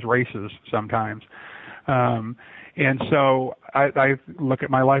horses lose races sometimes. And so I look at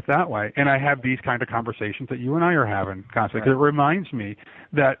my life that way, and I have these kind of conversations that you and I are having constantly, because it reminds me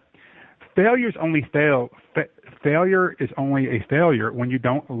that failure is only a failure when you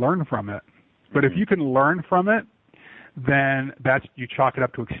don't learn from it. But if you can learn from it, then you chalk it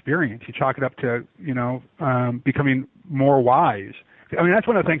up to experience. You chalk it up to, becoming more wise. I mean, that's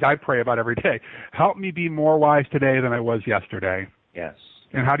one of the things I pray about every day. Help me be more wise today than I was yesterday. Yes.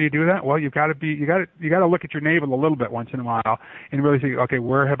 And how do you do that? Well, you got to look at your navel a little bit once in a while and really say, okay,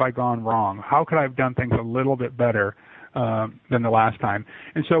 where have I gone wrong? How could I have done things a little bit better than the last time?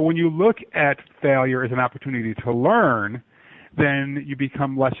 And so when you look at failure as an opportunity to learn, then you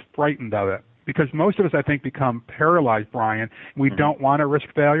become less frightened of it. Because most of us, I think, become paralyzed, Brian. We don't want to risk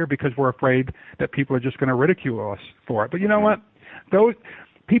failure because we're afraid that people are just going to ridicule us for it. But you know what? Those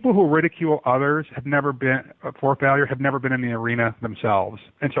people who ridicule others have never been for failure have never been in the arena themselves,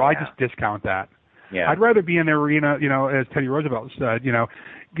 and so I just discount that. Yeah. I'd rather be in the arena, as Teddy Roosevelt said,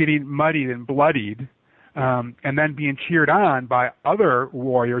 getting muddied and bloodied, and then being cheered on by other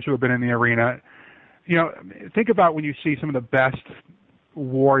warriors who have been in the arena. Think about when you see some of the best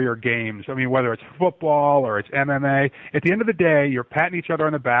warrior games. I mean, whether it's football or it's MMA, at the end of the day, you're patting each other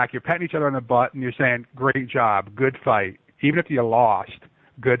on the back, you're patting each other on the butt, and you're saying, great job, good fight. Even if you lost,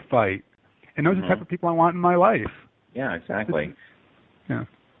 good fight. And those are the type of people I want in my life. Yeah, exactly. Yeah.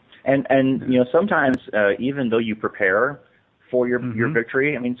 And sometimes even though you prepare for your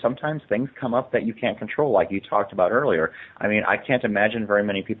victory, I mean, sometimes things come up that you can't control, like you talked about earlier. I mean, I can't imagine very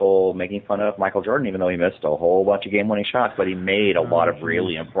many people making fun of Michael Jordan, even though he missed a whole bunch of game-winning shots, but he made a lot of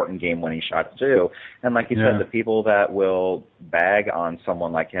really important game-winning shots too. And like you said, the people that will bag on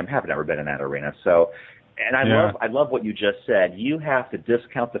someone like him have never been in that arena. So, and I love what you just said. You have to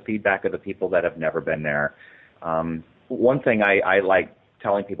discount the feedback of the people that have never been there. One thing I like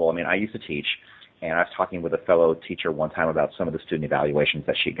telling people, I mean, I used to teach, and I was talking with a fellow teacher one time about some of the student evaluations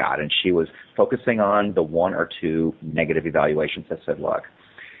that she got, and she was focusing on the one or two negative evaluations that said, look,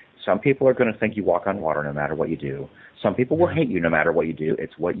 some people are going to think you walk on water no matter what you do. Some people will hate you no matter what you do.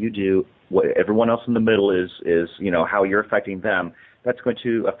 It's what you do. What everyone else in the middle is how you're affecting them. That's going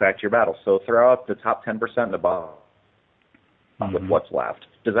to affect your battle. So throw out the top 10% and the bottom with what's left.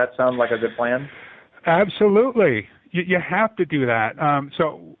 Does that sound like a good plan? Absolutely. You have to do that.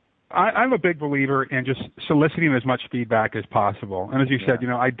 So I'm a big believer in just soliciting as much feedback as possible. And as you said,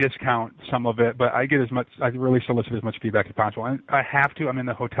 I discount some of it, but I really solicit as much feedback as possible. And I have to. I'm in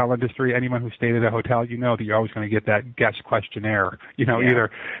the hotel industry. Anyone who stayed at a hotel, that you're always going to get that guest questionnaire,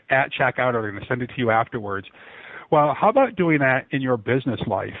 either at checkout or they're going to send it to you afterwards. Well, how about doing that in your business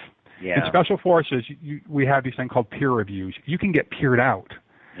life? Yeah. In Special Forces, we have these things called peer reviews. You can get peered out.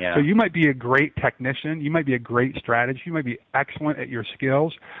 Yeah. So you might be a great technician, you might be a great strategist, you might be excellent at your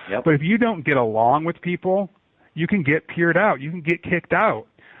skills, but if you don't get along with people, you can get peered out, you can get kicked out.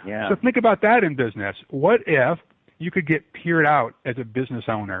 Yeah. So think about that in business. What if you could get peered out as a business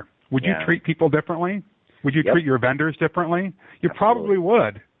owner? Would you treat people differently? Would you treat your vendors differently? You probably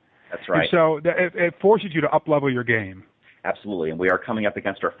would. That's right. And so it forces you to up-level your game. Absolutely. And we are coming up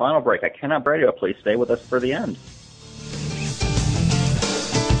against our final break. I cannot radio. Please stay with us for the end.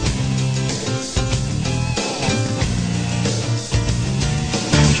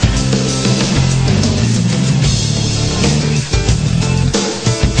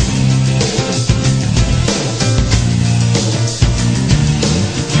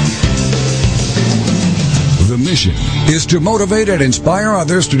 The mission is to motivate and inspire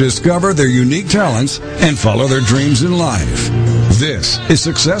others to discover their unique talents and follow their dreams in life. This is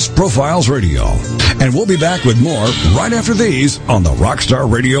Success Profiles Radio, and we'll be back with more right after these on the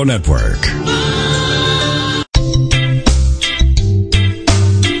Rockstar Radio Network.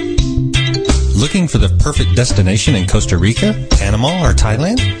 Looking for the perfect destination in Costa Rica, Panama, or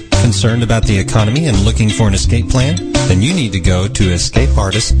Thailand? Concerned about the economy and looking for an escape plan? Then you need to go to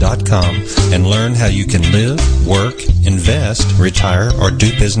escapeartist.com and learn how you can live, work, invest, retire, or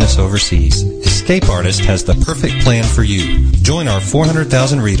do business overseas. Escape Artist has the perfect plan for you. Join our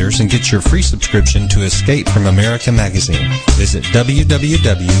 400,000 readers and get your free subscription to Escape from America magazine. Visit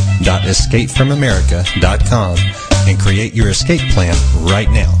www.escapefromamerica.com and create your escape plan right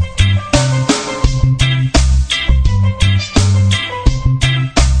now.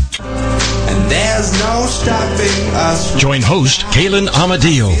 There's no stopping us. Join host Kaylin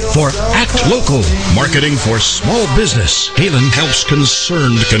Amadio for Act Local, Marketing for Small Business. Kaylin helps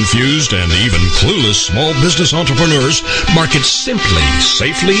concerned, confused, and even clueless small business entrepreneurs market simply,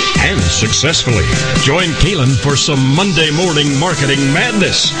 safely, and successfully. Join Kaylin for some Monday morning marketing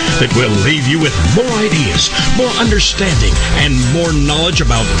madness that will leave you with more ideas, more understanding, and more knowledge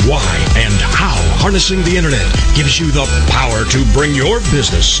about why and how harnessing the internet gives you the power to bring your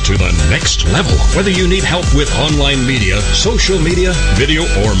business to the next level. Whether you need help with online media, social media, video,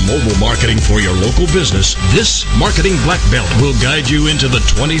 or mobile marketing for your local business, this Marketing Black Belt will guide you into the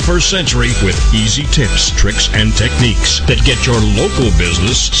 21st century with easy tips, tricks, and techniques that get your local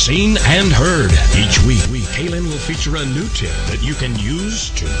business seen and heard. Each week, Kaylin will feature a new tip that you can use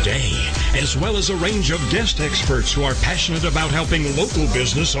today, as well as a range of guest experts who are passionate about helping local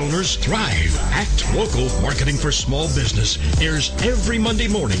business owners thrive. Act Local, Marketing for Small Business airs every Monday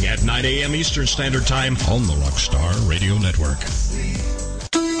morning at 9 a.m. Eastern Standard Time on the Rockstar Radio Network.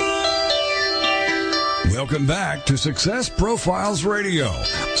 Welcome back to Success Profiles Radio.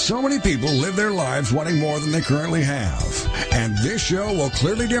 So many people live their lives wanting more than they currently have. And this show will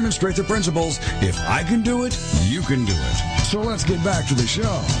clearly demonstrate the principles, if I can do it, you can do it. So let's get back to the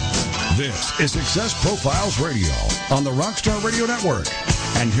show. This is Success Profiles Radio on the Rockstar Radio Network.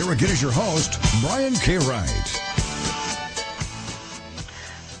 And here again is your host, Brian K. Wright.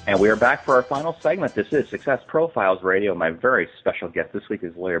 And we are back for our final segment. This is Success Profiles Radio. My very special guest this week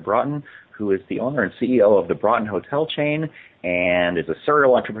is Larry Broughton, who is the owner and CEO of the Broughton Hotel chain and is a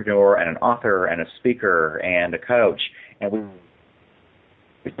serial entrepreneur and an author and a speaker and a coach. And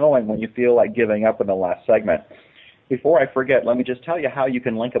we're going when you feel like giving up in the last segment. Before I forget, let me just tell you how you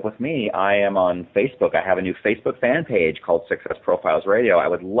can link up with me. I am on Facebook. I have a new Facebook fan page called Success Profiles Radio. I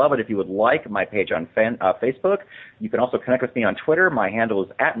would love it if you would like my page on Facebook. You can also connect with me on Twitter. My handle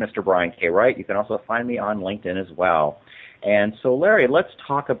is @Mr. Brian K. Wright. You can also find me on LinkedIn as well. And so, Larry, let's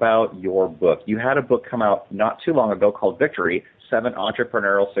talk about your book. You had a book come out not too long ago called Victory, 7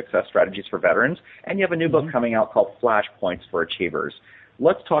 Entrepreneurial Success Strategies for Veterans, and you have a new book coming out called Flashpoints for Achievers.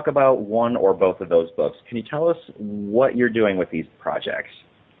 Let's talk about one or both of those books. Can you tell us what you're doing with these projects?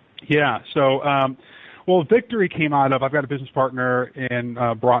 Yeah, so, well, Victory came out of, I've got a business partner in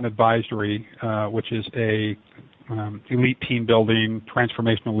Broughton Advisory, which is a elite team building,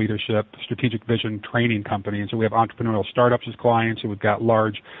 transformational leadership, strategic vision training company. And so we have entrepreneurial startups as clients, and we've got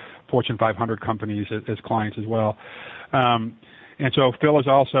large Fortune 500 companies as clients as well. And so Phil is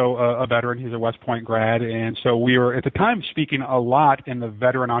also a veteran. He's a West Point grad. And so we were, at the time, speaking a lot in the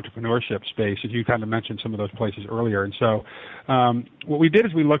veteran entrepreneurship space, as you kind of mentioned some of those places earlier. And so what we did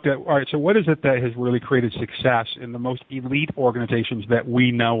is we looked at, all right, so what is it that has really created success in the most elite organizations that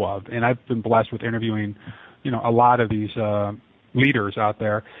we know of? And I've been blessed with interviewing, a lot of these leaders out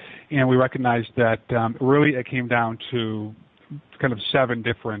there. And we recognized that really it came down to kind of 7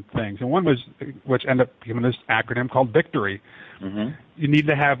 different things. And one was, which ended up becoming this acronym called Victory. Mm-hmm. You need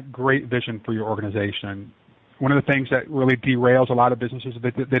to have great vision for your organization. One of the things that really derails a lot of businesses is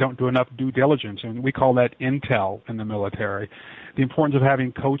that they don't do enough due diligence, and we call that intel in the military. The importance of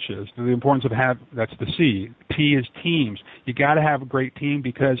having coaches, the importance of that's the C. T is teams. You got to have a great team,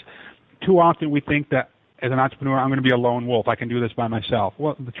 because too often we think that as an entrepreneur, I'm going to be a lone wolf. I can do this by myself.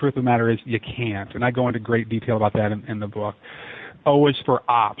 Well, the truth of the matter is you can't, and I go into great detail about that in the book. O is for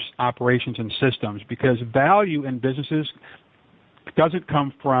ops, operations and systems, because value in businesses doesn't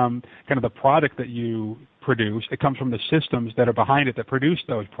come from kind of the product that you produce. It comes from the systems that are behind it that produce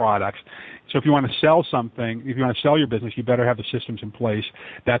those products. So if you want to sell something, if you want to sell your business, you better have the systems in place.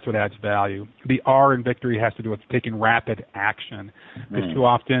 That's what adds value. The R in Victory has to do with taking rapid action. Because too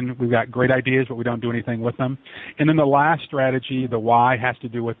often we've got great ideas, but we don't do anything with them. And then the last strategy, the Y, has to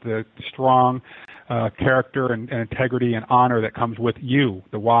do with the strong character and integrity and honor that comes with you.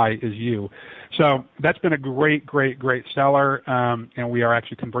 The Y is you. So that's been a great, great, great seller, and we are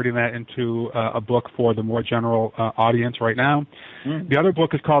actually converting that into a book for the more general audience right now. The other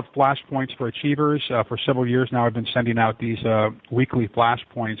book is called Flashpoints for Achievers. For several years now, I've been sending out these weekly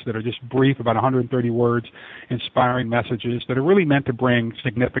flashpoints that are just brief, about 130 words, inspiring messages that are really meant to bring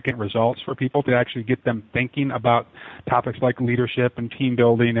significant results for people, to actually get them thinking about topics like leadership and team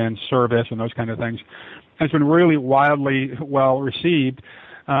building and service and those kind of things. And it's been really wildly well received.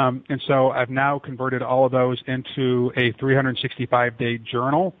 And so I've now converted all of those into a 365-day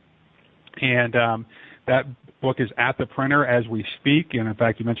journal. And that book is at the printer as we speak. And, in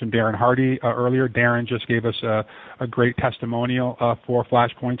fact, you mentioned Darren Hardy earlier. Darren just gave us a great testimonial for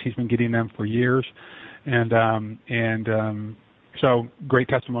Flashpoints. He's been getting them for years. So great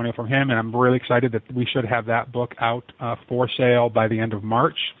testimonial from him. And I'm really excited that we should have that book out for sale by the end of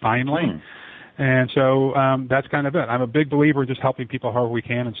March, finally. And so that's kind of it. I'm a big believer in just helping people however we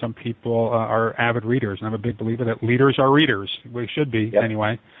can, and some people are avid readers, and I'm a big believer that leaders are readers. We should be,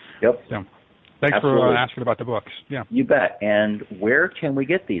 anyway. Yep. So thanks for asking about the books. Yeah. You bet. And where can we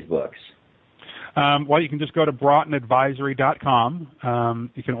get these books? Well, you can just go to BroughtonAdvisory.com.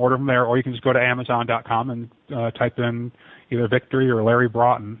 You can order them there, or you can just go to Amazon.com and type in either Victory or Larry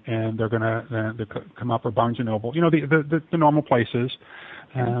Broughton, and they're going to come up, or Barnes & Noble. You know, the normal places.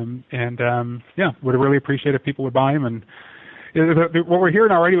 Would really appreciate if people would buy them. And what we're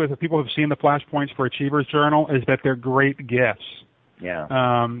hearing already with the people who've seen the Flashpoints for Achievers Journal is that they're great gifts. Yeah.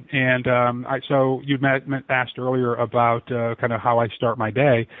 So you asked earlier about kind of how I start my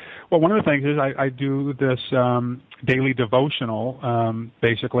day. Well, one of the things is I do this daily devotional,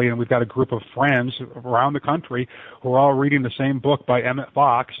 basically, and we've got a group of friends around the country who are all reading the same book by Emmett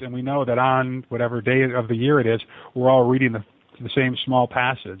Fox, and we know that on whatever day of the year it is, we're all reading the same small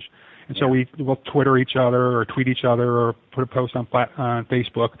passage. And so we'll Twitter each other or tweet each other or put a post on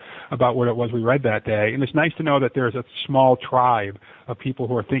Facebook about what it was we read that day. And it's nice to know that there's a small tribe of people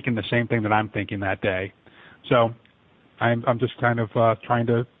who are thinking the same thing that I'm thinking that day. So I'm just kind of trying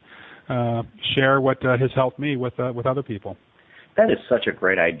to share what has helped me with other people. That is such a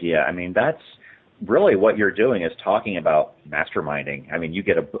great idea. I mean, that's really what you're doing, is talking about masterminding. I mean, you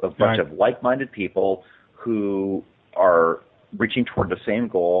get a bunch of like-minded people who are reaching toward the same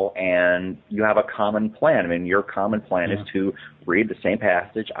goal, and you have a common plan. I mean, your common plan is to read the same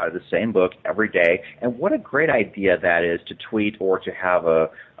passage out of the same book every day. And what a great idea that is, to tweet or to have a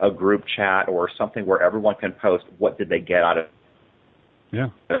group chat or something where everyone can post what did they get out of it. Yeah.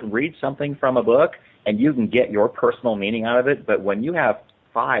 Read something from a book, and you can get your personal meaning out of it. But when you have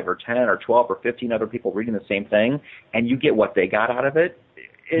 5 or 10 or 12 or 15 other people reading the same thing, and you get what they got out of it,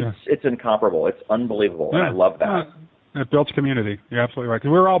 it's incomparable. It's unbelievable, and I love that. It builds community. You're absolutely right.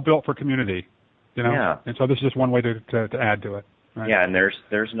 'Cause we're all built for community, you know. Yeah. And so this is just one way to add to it. Right? Yeah, and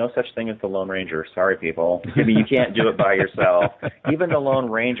there's no such thing as the Lone Ranger. Sorry, people. I mean, you can't do it by yourself. Even the Lone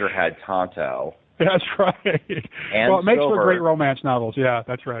Ranger had Tonto. That's right. And it makes Silver. for great romance novels. Yeah,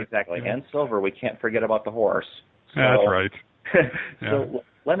 that's right. Exactly. Yeah. And Silver, we can't forget about the horse. So, that's right. So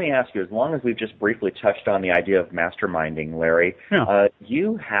let me ask you, as long as we've just briefly touched on the idea of masterminding, Larry,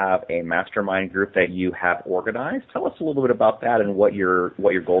 you have a mastermind group that you have organized. Tell us a little bit about that and what your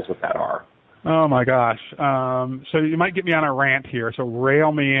goals with that are. Oh my gosh! So you might get me on a rant here. So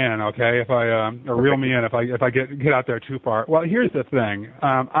rail me in, okay? If I reel me in if I get out there too far. Well, here's the thing.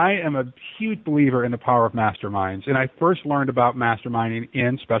 I am a huge believer in the power of masterminds, and I first learned about masterminding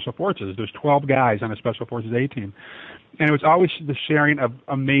in Special Forces. There's 12 guys on a Special Forces A team, and it was always the sharing of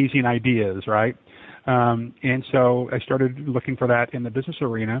amazing ideas, right? And so I started looking for that in the business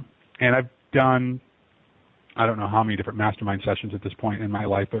arena, and I've done, I don't know how many different mastermind sessions at this point in my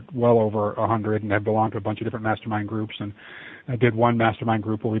life, but well over 100, and I've belonged to a bunch of different mastermind groups, and I did one mastermind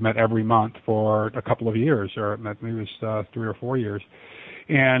group where we met every month for a couple of years, or maybe it was 3 or 4 years.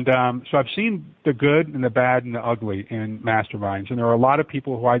 And so I've seen the good and the bad and the ugly in masterminds, and there are a lot of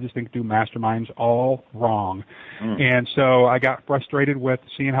people who I just think do masterminds all wrong. And so I got frustrated with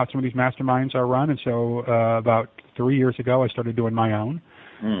seeing how some of these masterminds are run, and so about 3 years ago I started doing my own.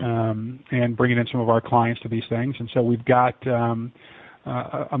 And bringing in some of our clients to these things. And so we've got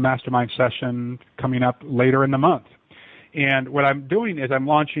a mastermind session coming up later in the month. And what I'm doing is I'm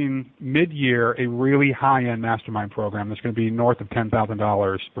launching mid-year a really high-end mastermind program that's going to be north of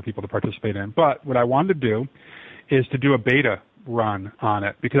 $10,000 for people to participate in. But what I wanted to do is to do a beta run on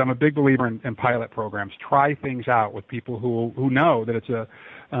it, because I'm a big believer in pilot programs. Try things out with people who know that it's a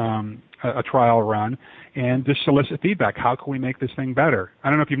trial run, and just solicit feedback. How can we make this thing better? I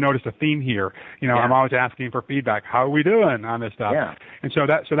don't know if you've noticed a theme here. You know, I'm always asking for feedback. How are we doing on this stuff? Yeah. And so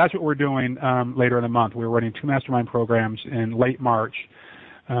that's what we're doing later in the month. We're running 2 mastermind programs in late March.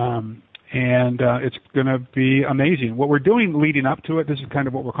 And it's going to be amazing. What we're doing leading up to it, this is kind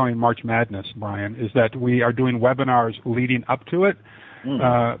of what we're calling March Madness, Brian, is that we are doing webinars leading up to it.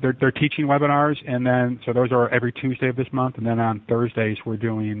 They're teaching webinars, and then so those are every Tuesday of this month, and then on Thursdays we're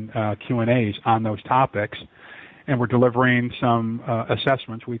doing Q&As on those topics, and we're delivering some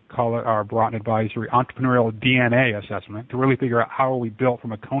assessments. We call it our Broughton Advisory Entrepreneurial DNA Assessment, to really figure out how are we built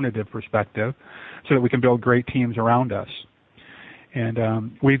from a cognitive perspective so that we can build great teams around us. And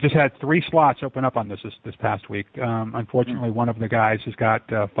we've just had 3 slots open up on this past week. Unfortunately, one of the guys has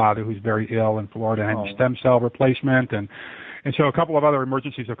got a father who's very ill in Florida and stem cell replacement, and so a couple of other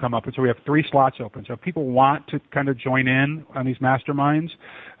emergencies have come up, and so we have 3 slots open. So if people want to kind of join in on these masterminds,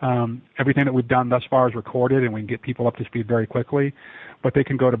 everything that we've done thus far is recorded, and we can get people up to speed very quickly. But they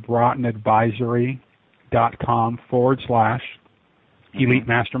can go to BroughtonAdvisory.com/Elite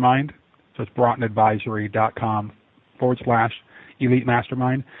Mastermind, So it's BroughtonAdvisory.com/Elite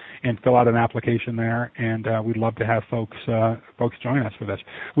Mastermind, and fill out an application there, and we'd love to have folks join us for this.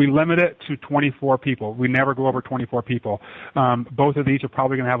 We limit it to 24 people. We never go over 24 people. Both of these are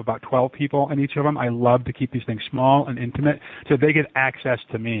probably going to have about 12 people in each of them. I love to keep these things small and intimate so they get access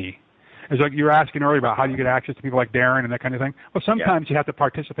to me. It's like you were asking earlier about how do you get access to people like Darren and that kind of thing. Well, sometimes you have to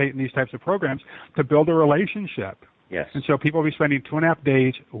participate in these types of programs to build a relationship. Yes. And so people will be spending 2.5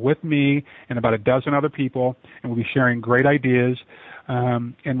 days with me and about a dozen other people, and we'll be sharing great ideas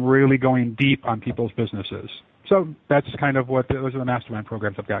and really going deep on people's businesses. So that's kind of what those are the mastermind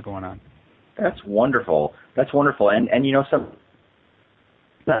programs I've got going on. That's wonderful. That's wonderful. And you know,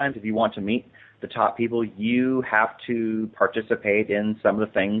 sometimes if you want to meet the top people, you have to participate in some of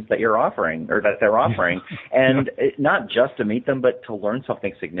the things that you're offering or that they're offering. And not just to meet them, but to learn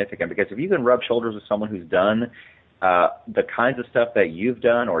something significant. Because if you can rub shoulders with someone who's done the kinds of stuff that you've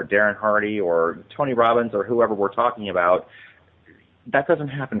done, or Darren Hardy or Tony Robbins or whoever we're talking about, that doesn't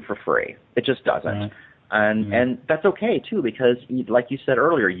happen for free. It just doesn't. And that's okay too, because like you said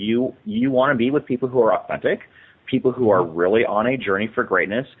earlier, you want to be with people who are authentic, people who are really on a journey for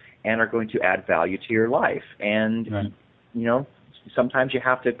greatness and are going to add value to your life. And you know, sometimes you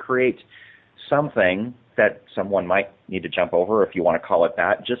have to create something that someone might need to jump over, if you want to call it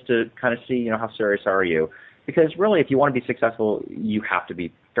that, just to kind of see, you know, how serious are you? Because really, if you want to be successful, you have to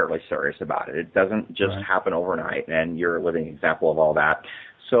be fairly serious about it. It doesn't just happen overnight, and you're a living example of all that.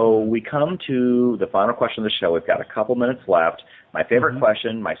 So we come to the final question of the show. We've got a couple minutes left. My favorite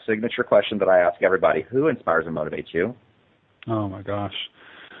question, my signature question that I ask everybody: who inspires and motivates you? Oh, my gosh.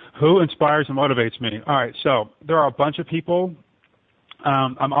 Who inspires and motivates me? All right, so there are a bunch of people.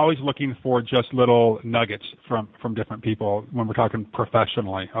 I'm always looking for just little nuggets from different people when we're talking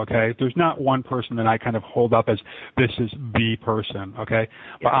professionally, okay? There's not one person that I kind of hold up as this is the person, okay?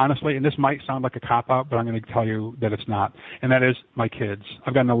 But honestly, and this might sound like a cop-out, but I'm going to tell you that it's not, and that is my kids.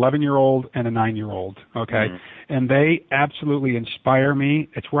 I've got an 11-year-old and a 9-year-old, okay? And they absolutely inspire me.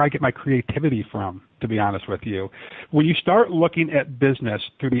 It's where I get my creativity from, to be honest with you. When you start looking at business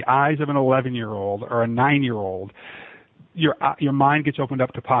through the eyes of an 11-year-old or a 9-year-old, your mind gets opened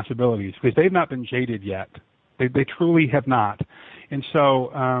up to possibilities because they've not been jaded yet. They truly have not. And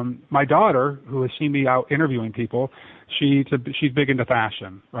so my daughter, who has seen me out interviewing people, she's big into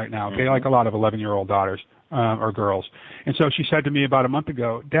fashion right now, okay, like a lot of 11-year-old daughters or girls. And so she said to me about a month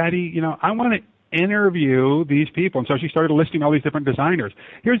ago, Daddy, you know, I want to interview these people. And so she started listing all these different designers.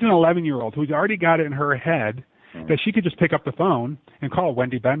 Here's an 11-year-old who's already got it in her head that she could just pick up the phone and call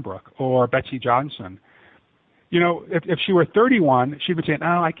Wendy Benbrook or Betsy Johnson. You know, if she were 31, she would say,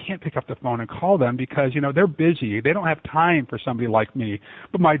 no, I can't pick up the phone and call them because, you know, they're busy. They don't have time for somebody like me.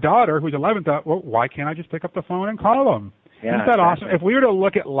 But my daughter, who's 11, thought, well, why can't I just pick up the phone and call them? Yeah, Isn't that awesome? If we were to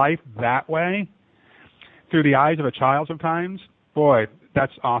look at life that way, through the eyes of a child sometimes, boy,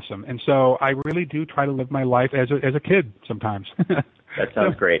 that's awesome. And so I really do try to live my life as a kid sometimes. That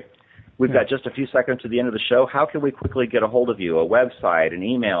sounds great. We've got just a few seconds to the end of the show. How can we quickly get a hold of you? A website, an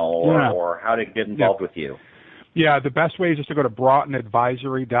email, or how to get involved with you? Yeah, the best way is just to go to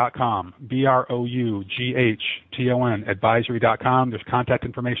BroughtonAdvisory.com, BROUGHTON, advisory.com. There's contact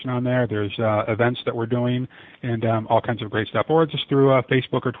information on there. There's events that we're doing and all kinds of great stuff. Or just through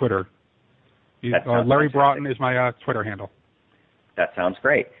Facebook or Twitter. Larry Broughton is my Twitter handle. That sounds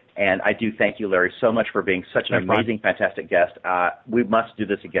great. And I do thank you, Larry, so much for being such an amazing, fantastic guest. We must do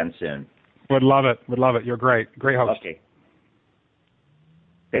this again soon. Would love it. Would love it. You're great. Great host. Okay.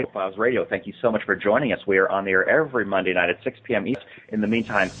 Profiles Radio, thank you so much for joining us. We are on the air every Monday night at 6 p.m. East. In the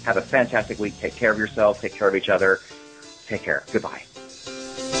meantime, have a fantastic week. Take care of yourself. Take care of each other. Take care. Goodbye.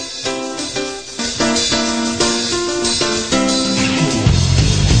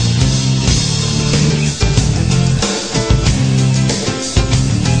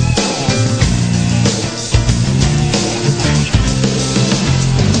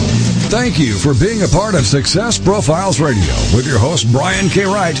 Thank you for being a part of Success Profiles Radio with your host, Brian K.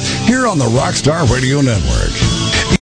 Wright, here on the Rockstar Radio Network.